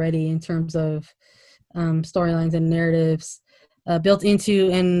it already in terms of storylines and narratives built into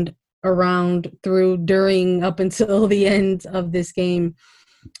and around, through, during, up until the end of this game,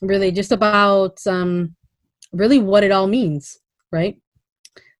 really just about really what it all means, right?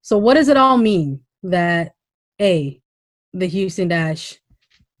 So what does it all mean that the Houston Dash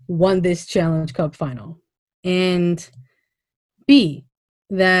won this Challenge Cup final, and B,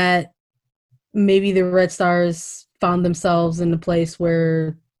 that maybe the Red Stars found themselves in a place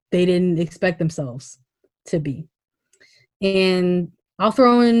where they didn't expect themselves to be? And I'll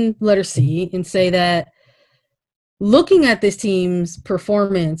throw in letter C and say that looking at this team's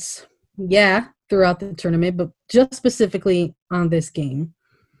performance, throughout the tournament, but just specifically on this game,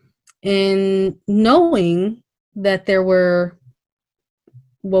 and knowing that there were,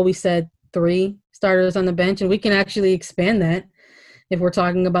 what we said, 3 starters on the bench, and we can actually expand that if we're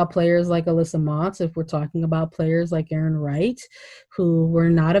talking about players like Alyssa Motts, if we're talking about players like Erin Wright, who were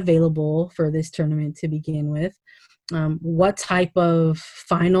not available for this tournament to begin with, what type of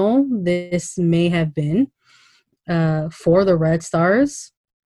final this may have been for the Red Stars.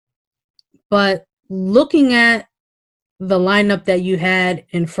 But looking at the lineup that you had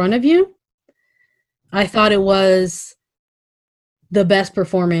in front of you, I thought it was the best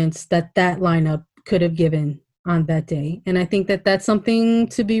performance that lineup could have given on that day. And I think that that's something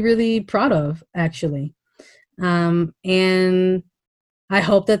to be really proud of, actually. And I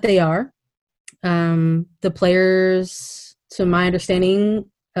hope that they are. The players, to my understanding,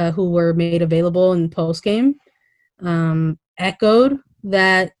 who were made available in postgame, echoed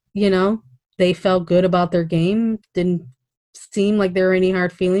that, they felt good about their game. Didn't seem like there were any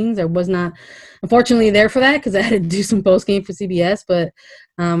hard feelings. I was not, unfortunately, there for that, because I had to do some postgame for CBS. But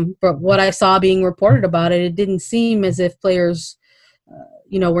what I saw being reported about it, it didn't seem as if players,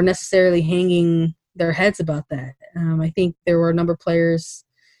 were necessarily hanging their heads about that. I think there were a number of players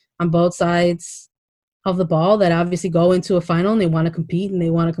on both sides of the ball that obviously go into a final and they want to compete and they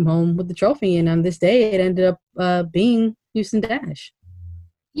want to come home with the trophy. And on this day, it ended up being Houston Dash.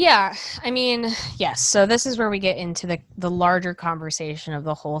 Yeah, yes. So this is where we get into the larger conversation of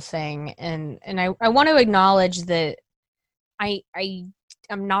the whole thing, and I want to acknowledge that I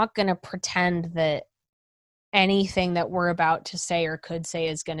am not going to pretend that anything that we're about to say or could say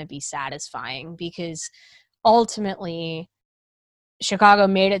is going to be satisfying, because ultimately Chicago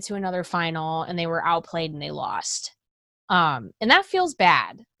made it to another final and they were outplayed and they lost. And that feels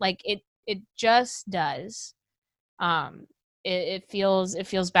bad. Like it just does. It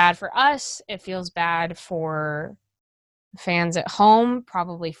feels bad for us. It feels bad for fans at home,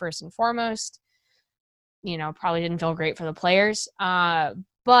 probably first and foremost. Probably didn't feel great for the players.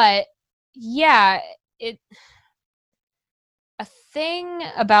 But yeah, a thing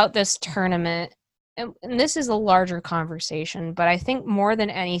about this tournament, and this is a larger conversation, but I think more than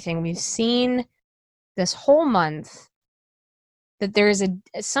anything, we've seen this whole month that there's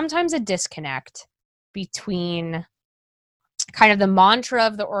sometimes a disconnect between kind of the mantra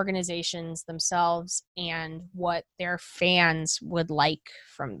of the organizations themselves and what their fans would like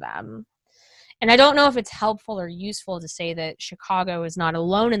from them. And I don't know if it's helpful or useful to say that Chicago is not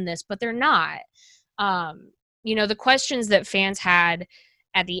alone in this, but they're not. The questions that fans had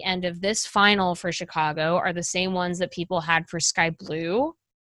at the end of this final for Chicago are the same ones that people had for Sky Blue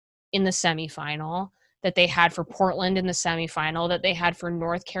in the semifinal, that they had for Portland in the semifinal, that they had for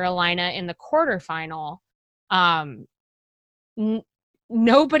North Carolina in the quarterfinal.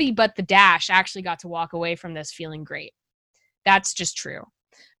 Nobody but the Dash actually got to walk away from this feeling great. That's just true.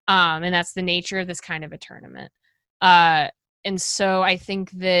 And that's the nature of this kind of a tournament. And so I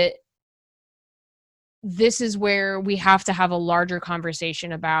think that this is where we have to have a larger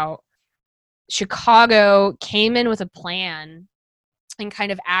conversation about Chicago came in with a plan and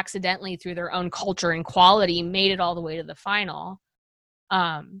kind of accidentally, through their own culture and quality, made it all the way to the final.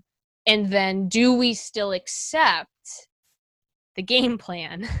 And then do we still accept the game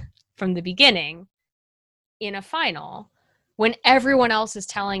plan from the beginning in a final when everyone else is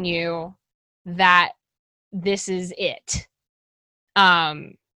telling you that this is it?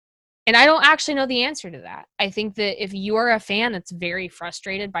 And I don't actually know the answer to that. I think that if you are a fan that's very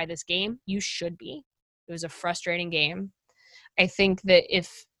frustrated by this game, you should be. It was a frustrating game. I think that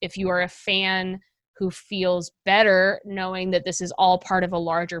if you are a fan who feels better knowing that this is all part of a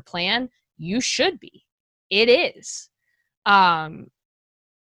larger plan, you should be. It is.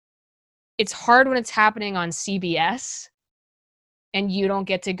 It's hard when it's happening on CBS and you don't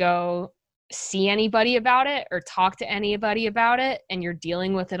get to go see anybody about it or talk to anybody about it, and you're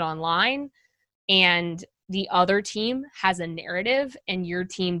dealing with it online, and the other team has a narrative and your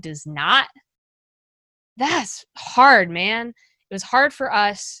team does not. That's hard, man. It was hard for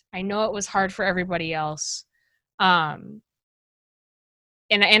us. I know it was hard for everybody else. And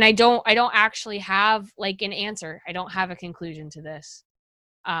I don't actually have like an answer. I don't have a conclusion to this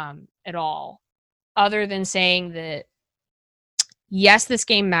at all, other than saying that yes, this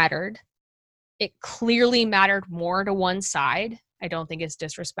game mattered. It clearly mattered more to one side. I don't think it's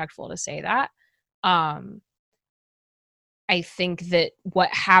disrespectful to say that. I think that what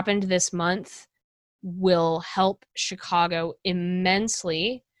happened this month will help Chicago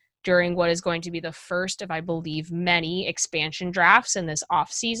immensely during what is going to be the first of, I believe, many expansion drafts in this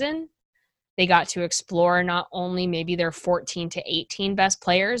offseason. They got to explore not only maybe their 14 to 18 best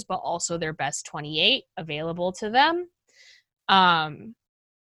players, but also their best 28 available to them.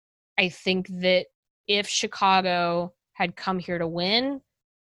 I think that if Chicago had come here to win,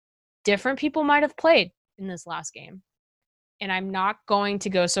 different people might have played in this last game. And I'm not going to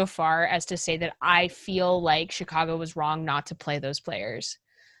go so far as to say that I feel like Chicago was wrong not to play those players.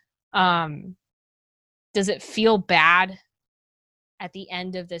 Does it feel bad at the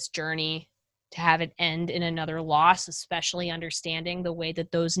end of this journey to have it end in another loss, especially understanding the way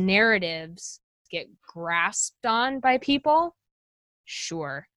that those narratives get grasped on by people?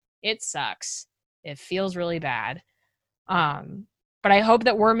 Sure. It sucks. It feels really bad. But I hope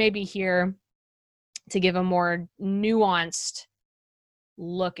that we're maybe here to give a more nuanced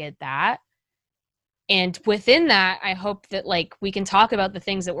look at that. And within that, I hope that like we can talk about the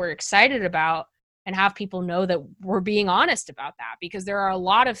things that we're excited about and have people know that we're being honest about that, because there are a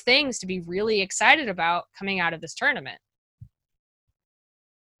lot of things to be really excited about coming out of this tournament.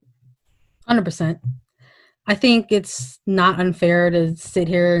 100%. I think it's not unfair to sit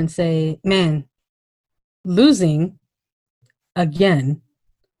here and say, man, losing again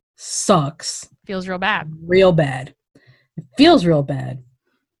sucks. Feels real bad. Real bad. It feels real bad.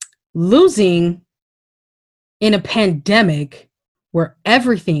 Losing in a pandemic where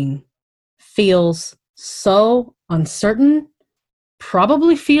everything feels so uncertain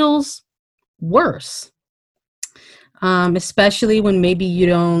probably feels worse. Especially when maybe you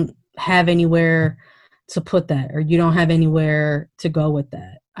don't have anywhere to put that, or you don't have anywhere to go with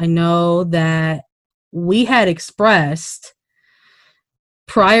that. I know that we had expressed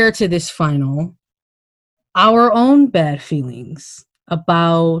prior to this final our own bad feelings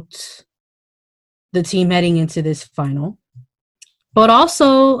about the team heading into this final. but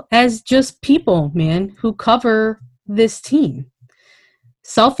also as just people, man, who cover this team.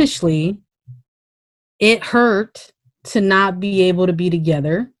 Selfishly, it hurt to not be able to be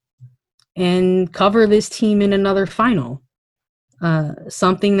together and cover this team in another final.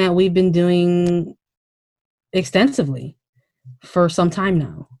 Something that we've been doing extensively for some time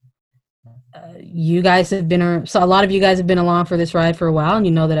now. You guys have been, so a lot of you guys have been along for this ride for a while, and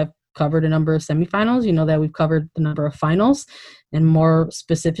you know that I've covered a number of semifinals. You know that we've covered the number of finals, and more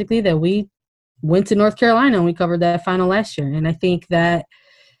specifically that we went to North Carolina and we covered that final last year. And I think that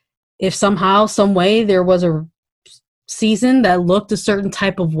if somehow, some way, there was a season that looked a certain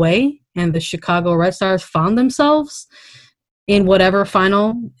type of way and the Chicago Red Stars found themselves in whatever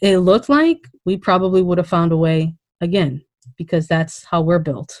final it looked like, we probably would have found a way again, because that's how we're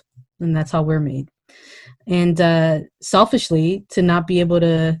built and that's how we're made. And selfishly, to not be able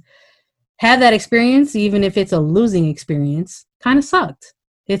to have that experience, even if it's a losing experience, kind of sucked.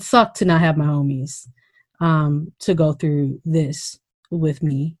 It sucked to not have my homies to go through this with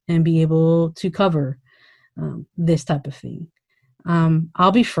me and be able to cover this type of thing.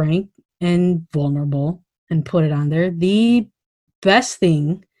 I'll be frank and vulnerable and put it on there. The best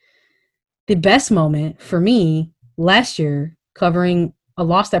moment for me last year, covering a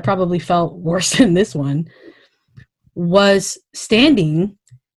loss that probably felt worse than this one, was standing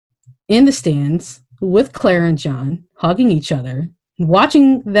in the stands with Claire and John, hugging each other, and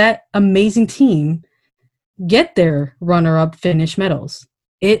watching that amazing team get their runner-up finish medals.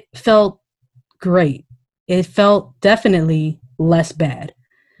 It felt great. It felt definitely less bad.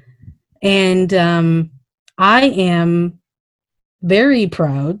 And I am very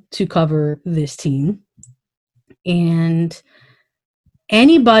proud to cover this team. And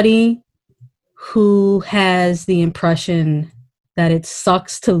anybody who has the impression that it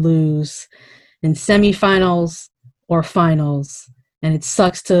sucks to lose in semifinals or finals, and it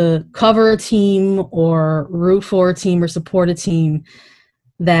sucks to cover a team or root for a team or support a team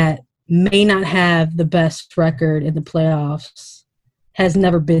that may not have the best record in the playoffs, has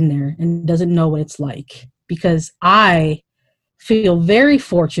never been there and doesn't know what it's like. Because I feel very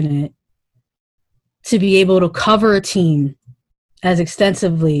fortunate to be able to cover a team as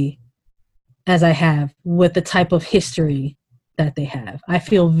extensively as I have with the type of history that they have. I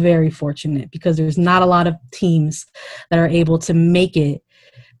feel very fortunate because there's not a lot of teams that are able to make it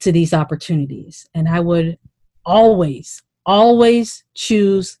to these opportunities. And I would always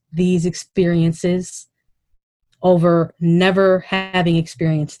choose these experiences over never having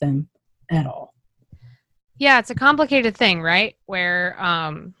experienced them at all. Yeah, it's a complicated thing, right? Where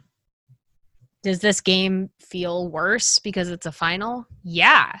does this game feel worse because it's a final?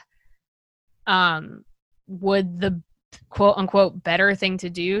 Yeah. Would the quote unquote better thing to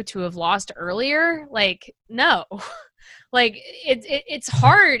do to have lost earlier? Like, no. Like it's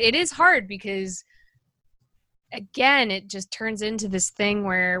hard. It is hard because again, it just turns into this thing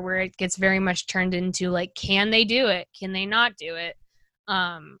where it gets very much turned into like, can they do it? Can they not do it?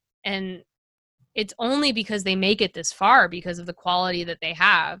 And it's only because they make it this far because of the quality that they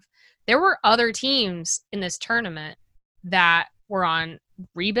have. There were other teams in this tournament that were on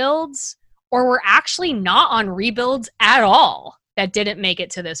rebuilds or were actually not on rebuilds at all that didn't make it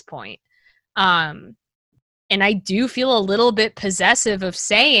to this point. And I do feel a little bit possessive of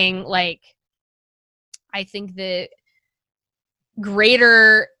saying, like, I think the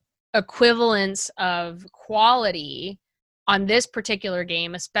greater equivalence of quality on this particular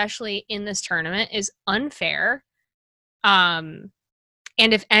game, especially in this tournament, is unfair. And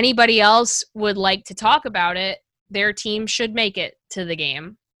if anybody else would like to talk about it, their team should make it to the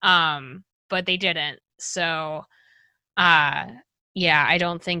game. But they didn't. So, yeah, I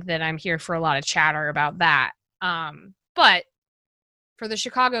don't think that I'm here for a lot of chatter about that. But for the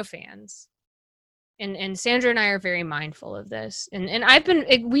Chicago fans, and Sandra and I are very mindful of this. And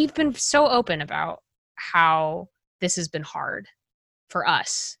we've been so open about how this has been hard for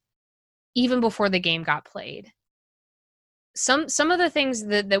us, even before the game got played. Some of the things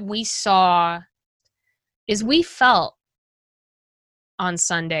that we saw is we felt on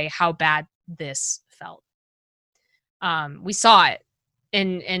Sunday how bad this felt. We saw it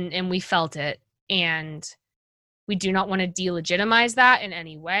and we felt it, and we do not want to delegitimize that in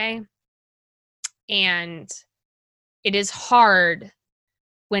any way. And it is hard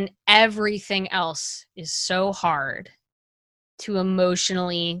when everything else is so hard to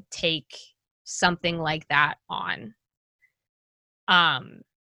emotionally take something like that on.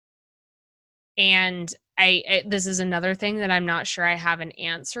 And I this is another thing that I'm not sure I have an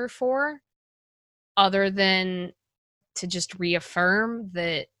answer for, other than to just reaffirm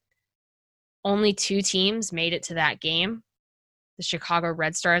that only 2 teams made it to that game. the Chicago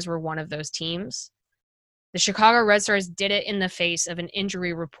Red Stars were one of those teams. The Chicago Red Stars did it in the face of an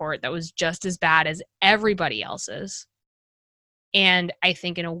injury report that was just as bad as everybody else's. And I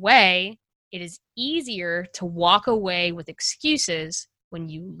think in a way, it is easier to walk away with excuses when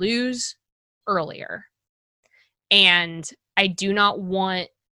you lose earlier. And I do not want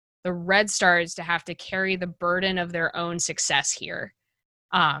the Red Stars to have to carry the burden of their own success here,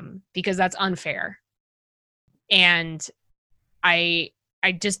 because that's unfair. And I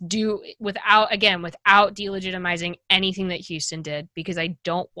just do, without delegitimizing anything that Houston did, because I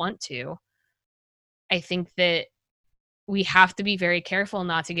don't want to. I think that we have to be very careful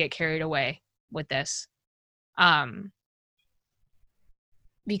not to get carried away with this.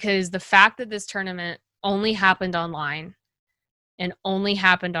 Because the fact that this tournament only happened online and only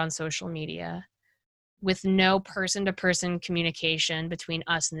happened on social media with no person-to-person communication between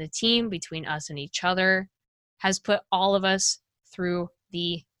us and the team, between us and each other, has put all of us through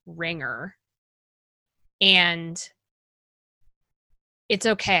the ringer. And it's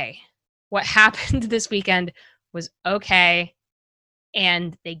okay. What happened this weekend was okay,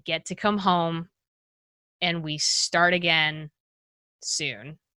 and they get to come home and we start again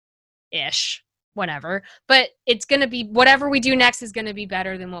soon-ish, whenever. But it's going to be, whatever we do next is going to be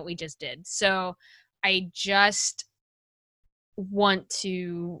better than what we just did. So I just want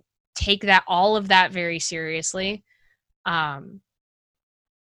to take all of that very seriously.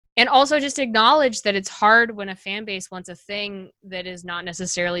 And also just acknowledge that it's hard when a fan base wants a thing that is not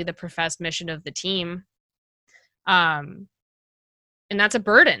necessarily the professed mission of the team. And that's a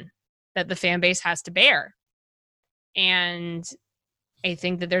burden that the fan base has to bear. And I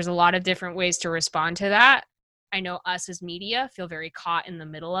think that there's a lot of different ways to respond to that. I know us as media feel very caught in the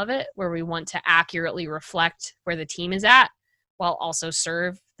middle of it, where we want to accurately reflect where the team is at while also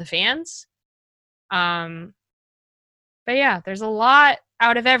serve the fans. But yeah, there's a lot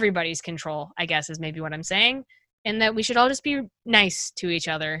out of everybody's control, I guess, is maybe what I'm saying. And that we should all just be nice to each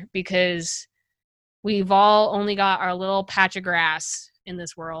other, because we've all only got our little patch of grass in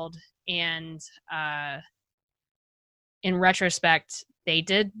this world. And in retrospect, they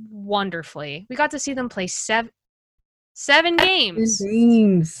did wonderfully. We got to see them play seven games.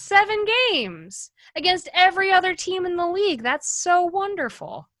 7 games against every other team in the league. That's so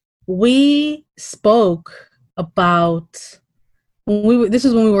wonderful. We spoke about, this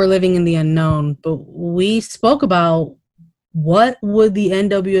is when we were living in the unknown, but we spoke about what would the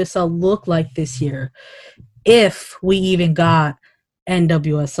NWSL look like this year if we even got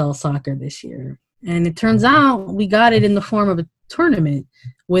NWSL soccer this year. And it turns out we got it in the form of a tournament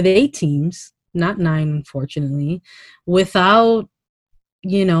with 8 teams, not 9, unfortunately, without,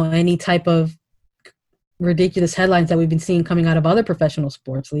 any type of ridiculous headlines that we've been seeing coming out of other professional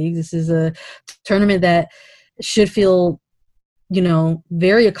sports leagues. This is a tournament that should feel,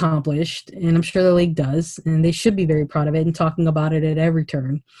 very accomplished, and I'm sure the league does, and they should be very proud of it and talking about it at every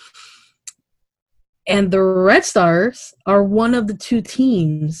turn. And the Red Stars are one of the 2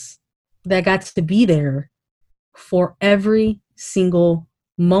 teams that got to be there for every single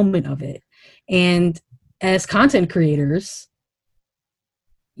moment of it. And as content creators,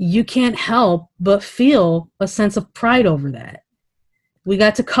 you can't help but feel a sense of pride over that. We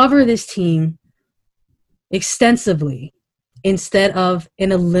got to cover this team extensively instead of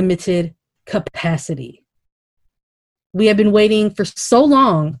in a limited capacity. We have been waiting for so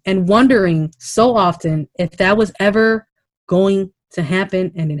long and wondering so often if that was ever going to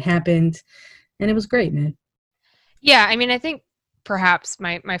happen, and it happened, and it was great, man. Yeah, I mean, I think perhaps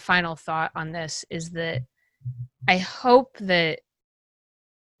my final thought on this is that I hope that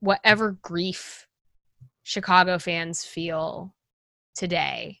whatever grief Chicago fans feel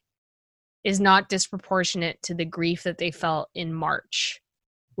today is not disproportionate to the grief that they felt in March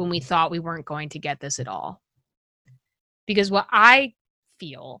when we thought we weren't going to get this at all. Because what I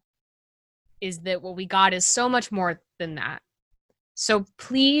feel is that what we got is so much more than that. So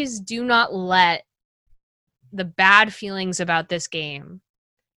please do not let the bad feelings about this game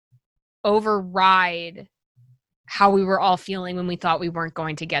override how we were all feeling when we thought we weren't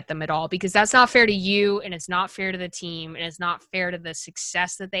going to get them at all, because that's not fair to you, and it's not fair to the team, and it's not fair to the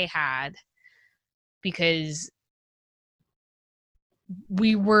success that they had, because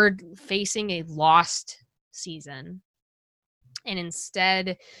we were facing a lost season. And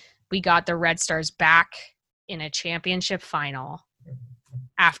instead, we got the Red Stars back in a championship final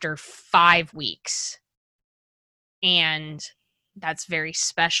after 5 weeks. And that's very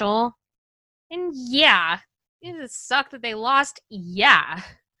special. And yeah, it sucked that they lost. Yeah.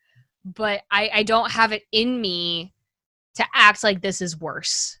 But I don't have it in me to act like this is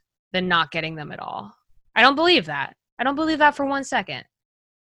worse than not getting them at all. I don't believe that. I don't believe that for 1 second.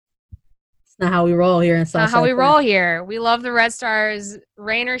 It's not how we roll here in Southside. Not how we roll here. We love the Red Stars,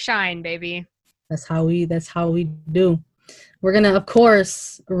 rain or shine, baby. That's how we do. We're gonna, of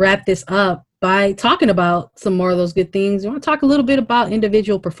course, wrap this up by talking about some more of those good things. We want to talk a little bit about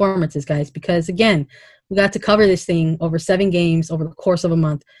individual performances, guys, because again, we got to cover this thing over 7 games over the course of a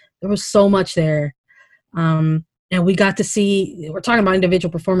month. There was so much there. And we got to see, we're talking about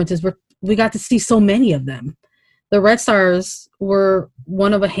individual performances, we got to see so many of them. The Red Stars were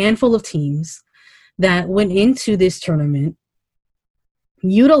one of a handful of teams that went into this tournament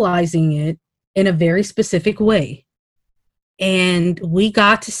utilizing it in a very specific way. And we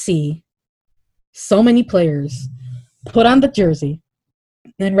got to see so many players put on the jersey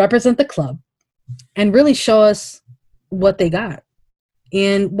and represent the club and really show us what they got.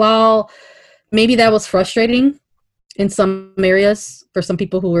 And while maybe that was frustrating in some areas for some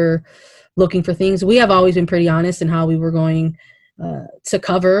people who were looking for things, we have always been pretty honest in how we were going to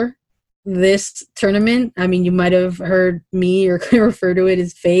cover this tournament. I mean, you might have heard me or refer to it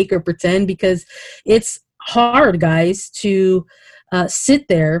as fake or pretend, because it's hard, guys, to sit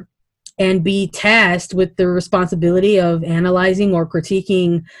there and be tasked with the responsibility of analyzing or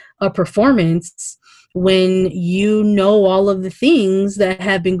critiquing a performance when you know all of the things that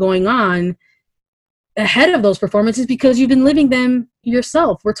have been going on ahead of those performances because you've been living them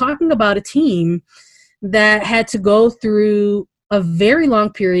yourself. We're talking about a team that had to go through a very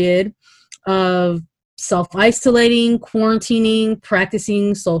long period of self-isolating, quarantining,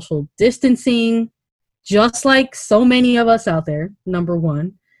 practicing social distancing, just like so many of us out there, number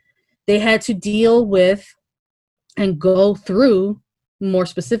one. They had to deal with and go through, more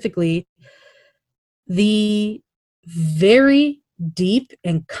specifically, the very deep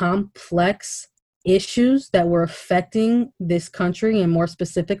and complex issues that were affecting this country and more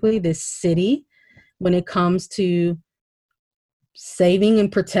specifically this city when it comes to saving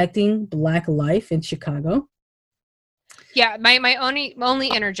and protecting Black life in Chicago. Yeah, my only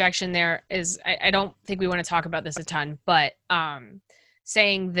interjection there is I don't think we want to talk about this a ton, but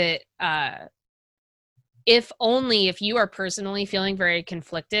saying that if you are personally feeling very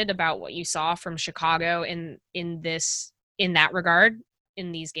conflicted about what you saw from Chicago in that regard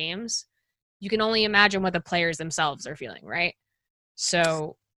in these games, you can only imagine what the players themselves are feeling, right?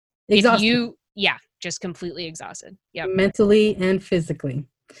 So Exhausted. Just completely exhausted. Yeah, mentally and physically.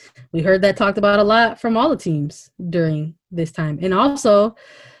 We heard that talked about a lot from all the teams during this time. And also,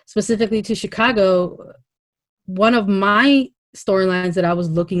 specifically to Chicago, one of my storylines that I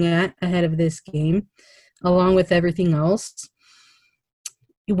was looking at ahead of this game, along with everything else,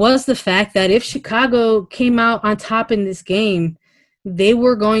 was the fact that if Chicago came out on top in this game, they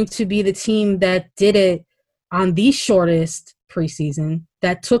were going to be the team that did it on the shortest preseason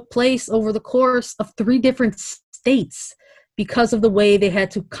that took place over the course of 3 different states because of the way they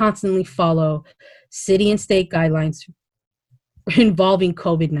had to constantly follow city and state guidelines involving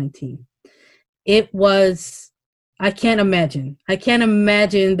COVID-19. It was, I can't imagine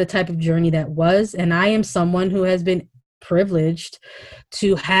the type of journey that was. And I am someone who has been privileged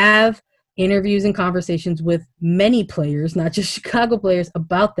to have interviews and conversations with many players, not just Chicago players,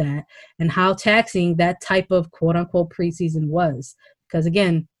 about that and how taxing that type of quote unquote preseason was. Because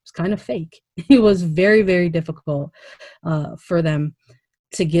again, it's kind of fake. It was very, very difficult for them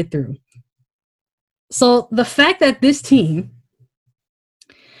to get through. So the fact that this team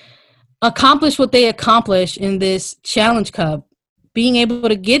accomplished what they accomplished in this Challenge Cup, being able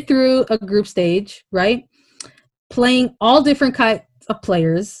to get through a group stage, right? Playing all different kinds of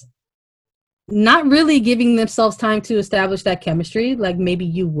players, not really giving themselves time to establish that chemistry like maybe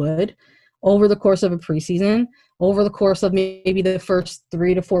you would over the course of a preseason, over the course of maybe the first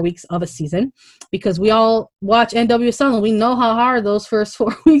 3 to 4 weeks of a season, because we all watch NWSL and we know how hard those first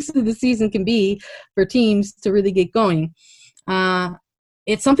 4 weeks of the season can be for teams to really get going.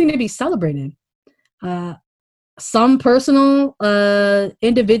 It's something to be celebrated. Some personal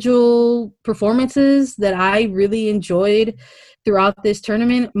individual performances that I really enjoyed throughout this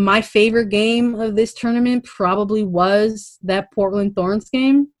tournament. My favorite game of this tournament probably was that Portland Thorns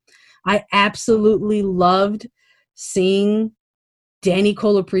game. I absolutely loved seeing Danny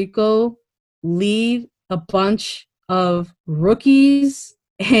Colaprico lead a bunch of rookies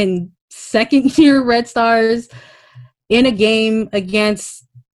and second-year Red Stars in a game against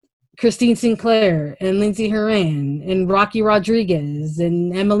Christine Sinclair and Lindsey Horan and Rocky Rodriguez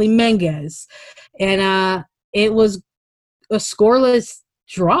and Emily Menges. And it was a scoreless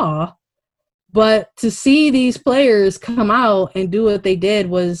draw, but to see these players come out and do what they did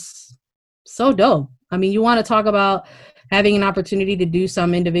was so dope. I mean, you want to talk about having an opportunity to do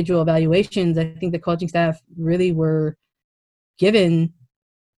some individual evaluations, I think the coaching staff really were given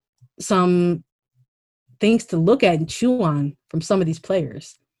some things to look at and chew on from some of these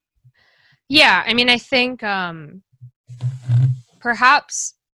players. Yeah, I mean, I think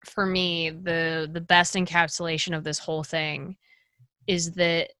perhaps for me, the best encapsulation of this whole thing is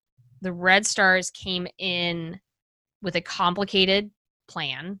that the Red Stars came in with a complicated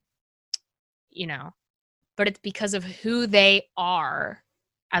plan, you know, but it's because of who they are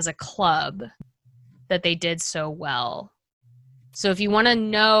as a club that they did so well. So if you want to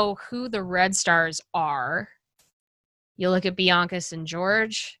know who the Red Stars are, you look at Bianca St.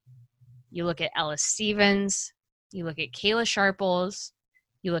 George, you look at Ella Stevens, you look at Kayla Sharples,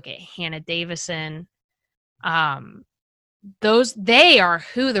 you look at Hannah Davison. They are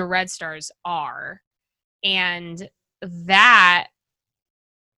who the Red Stars are. And that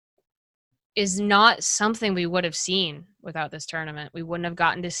is not something we would have seen without this tournament. We wouldn't have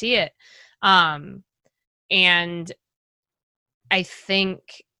gotten to see it. And I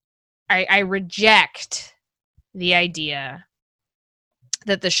think I reject the idea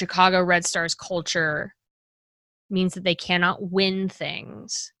that the Chicago Red Stars culture means that they cannot win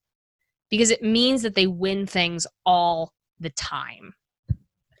things, because it means that they win things all the time.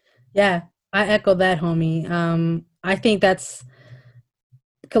 Yeah, I echo that, homie. I think that's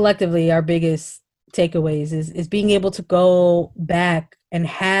collectively our biggest takeaways is being able to go back and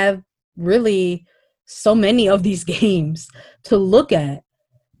have really so many of these games to look at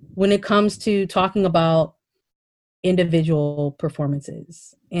when it comes to talking about individual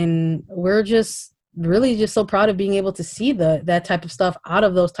performances. And we're just really just so proud of being able to see that type of stuff out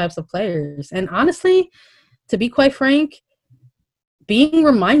of those types of players. And honestly, to be quite frank, being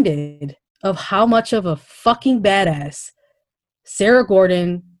reminded of how much of a fucking badass Sarah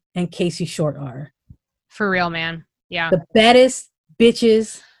Gordon and Casey Short are. For real, man. Yeah. The baddest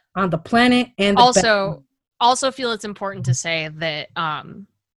bitches on the planet. And also feel it's important to say that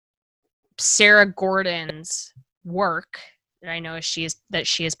Sarah Gordon's work that I know she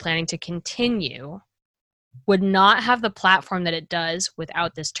is planning to continue would not have the platform that it does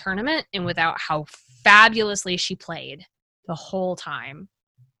without this tournament and without how fabulously she played the whole time.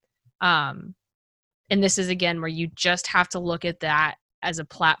 And this is, again, where you just have to look at that as a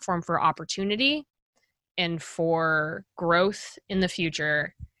platform for opportunity and for growth in the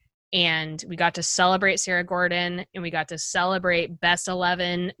future. And we got to celebrate Sarah Gordon, and we got to celebrate Best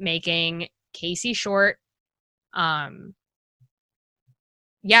 11 making Casey Short.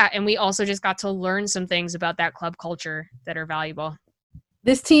 Yeah, and we also just got to learn some things about that club culture that are valuable.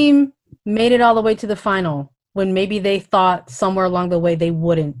 This team made it all the way to the final when maybe they thought somewhere along the way they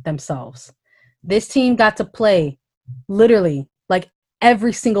wouldn't themselves. This team got to play literally like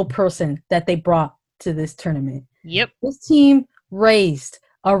every single person that they brought to this tournament. Yep. This team raised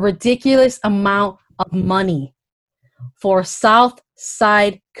a ridiculous amount of money for South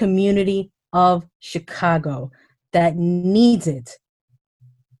Side community of Chicago that needs it.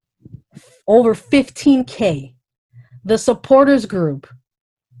 Over $15K. The supporters group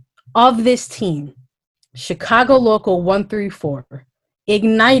of this team, Chicago Local 134,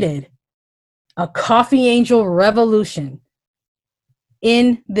 ignited a Coffee Angel revolution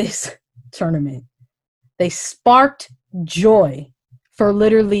in this tournament. They sparked joy for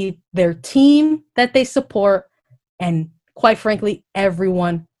literally their team that they support and, quite frankly,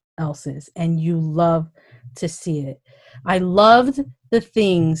 everyone else's. And you love to see it. I loved the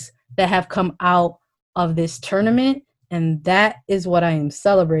things that have come out of this tournament, and that is what I am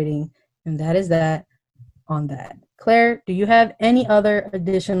celebrating, and that is that on that. Claire, do you have any other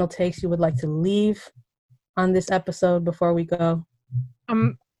additional takes you would like to leave on this episode before we go?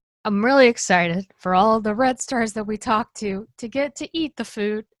 I'm really excited for all the Red Stars that we talked to get to eat the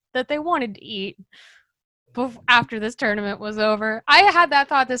food that they wanted to eat after this tournament was over. I had that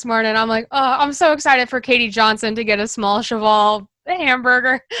thought this morning. I'm like, oh, I'm so excited for Katie Johnson to get a small cheval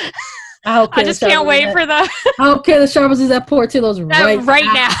hamburger. I just can't wait for the. I hope Kayla Sharples is at Portillo's right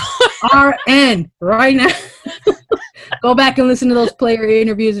now. RN right now. Go back and listen to those player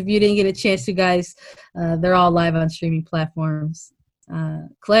interviews if you didn't get a chance to, guys. They're all live on streaming platforms.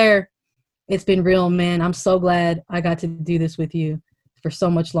 Claire, it's been real, man. I'm so glad I got to do this with you for so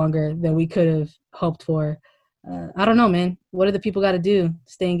much longer than we could have hoped for. I don't know, man. What do the people got to do to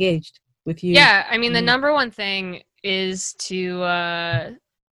stay engaged with you? Yeah, I mean, the number one thing is to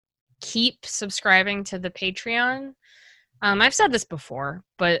keep subscribing to the Patreon. I've said this before,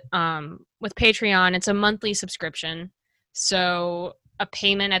 but with Patreon, it's a monthly subscription. So a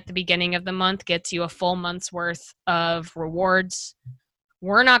payment at the beginning of the month gets you a full month's worth of rewards.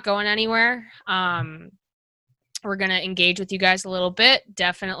 We're not going anywhere. We're going to engage with you guys a little bit.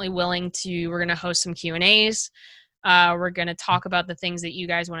 Definitely willing to, we're going to host some Q&As. We're going to talk about the things that you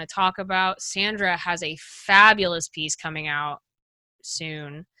guys want to talk about. Sandra has a fabulous piece coming out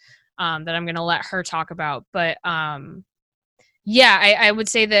soon that I'm going to let her talk about. But yeah, I would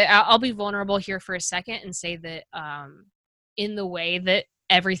say that I'll be vulnerable here for a second and say that in the way that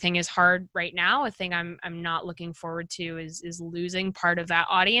everything is hard right now, a thing I'm not looking forward to is losing part of that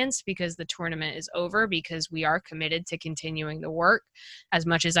audience because the tournament is over, because we are committed to continuing the work as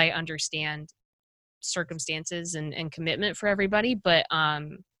much as I understand circumstances and commitment for everybody. But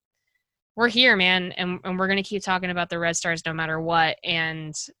we're here, man, and we're going to keep talking about the Red Stars no matter what.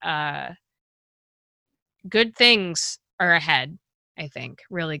 And good things are ahead, I think.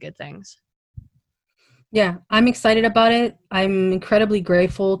 Really good things. Yeah, I'm excited about it. I'm incredibly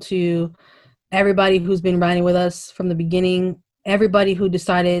grateful to everybody who's been riding with us from the beginning, everybody who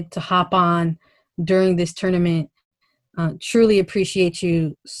decided to hop on during this tournament. Truly appreciate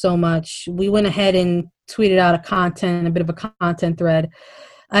you so much. We went ahead and tweeted out a bit of a content thread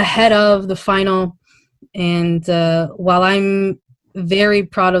ahead of the final. And while I'm very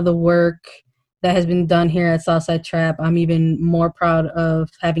proud of the work that has been done here at Southside Trap, I'm even more proud of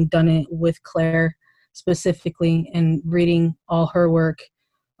having done it with Claire specifically and reading all her work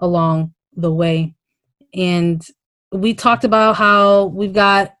along the way. And we talked about how we've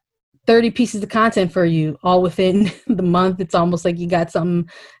got 30 pieces of content for you all within the month. It's almost like you got something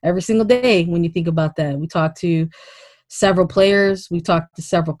every single day when you think about that. We talked to several players. We talked to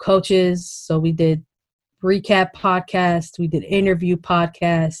several coaches. So we did recap podcasts. We did interview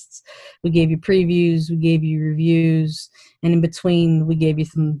podcasts. We gave you previews. We gave you reviews. And in between, we gave you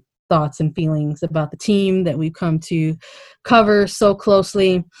some thoughts and feelings about the team that we've come to cover so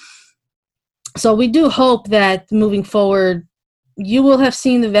closely. So we do hope that moving forward, you will have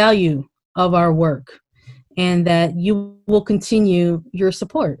seen the value of our work and that you will continue your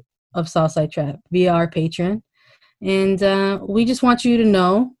support of Southside Trap via our Patreon. And we just want you to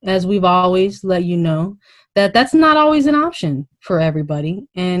know, as we've always let you know, that that's not always an option for everybody.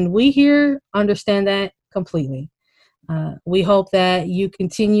 And we here understand that completely. We hope that you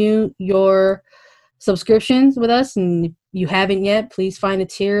continue your subscriptions with us. And if you haven't yet, please find a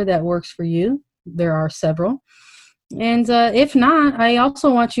tier that works for you. There are several. And if not, I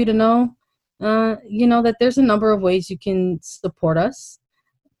also want you to know, that there's a number of ways you can support us.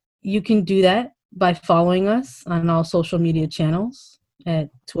 You can do that by following us on all social media channels at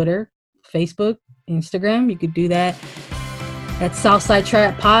Twitter, Facebook, Instagram. You could do that at Southside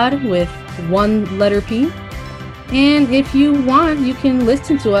Trap Pod with one letter P. And if you want, you can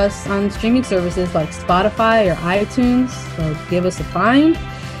listen to us on streaming services like Spotify or iTunes. So give us a find,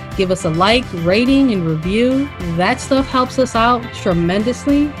 give us a like, rating, and review. That stuff helps us out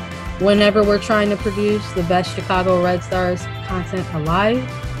tremendously whenever we're trying to produce the best Chicago Red Stars content alive.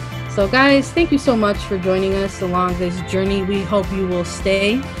 So guys, thank you so much for joining us along this journey. We hope you will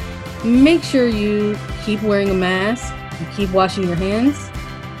stay. Make sure you keep wearing a mask, you keep washing your hands,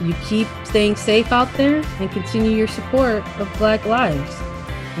 you keep staying safe out there, and continue your support of Black Lives.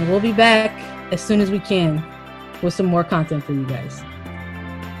 And we'll be back as soon as we can with some more content for you guys.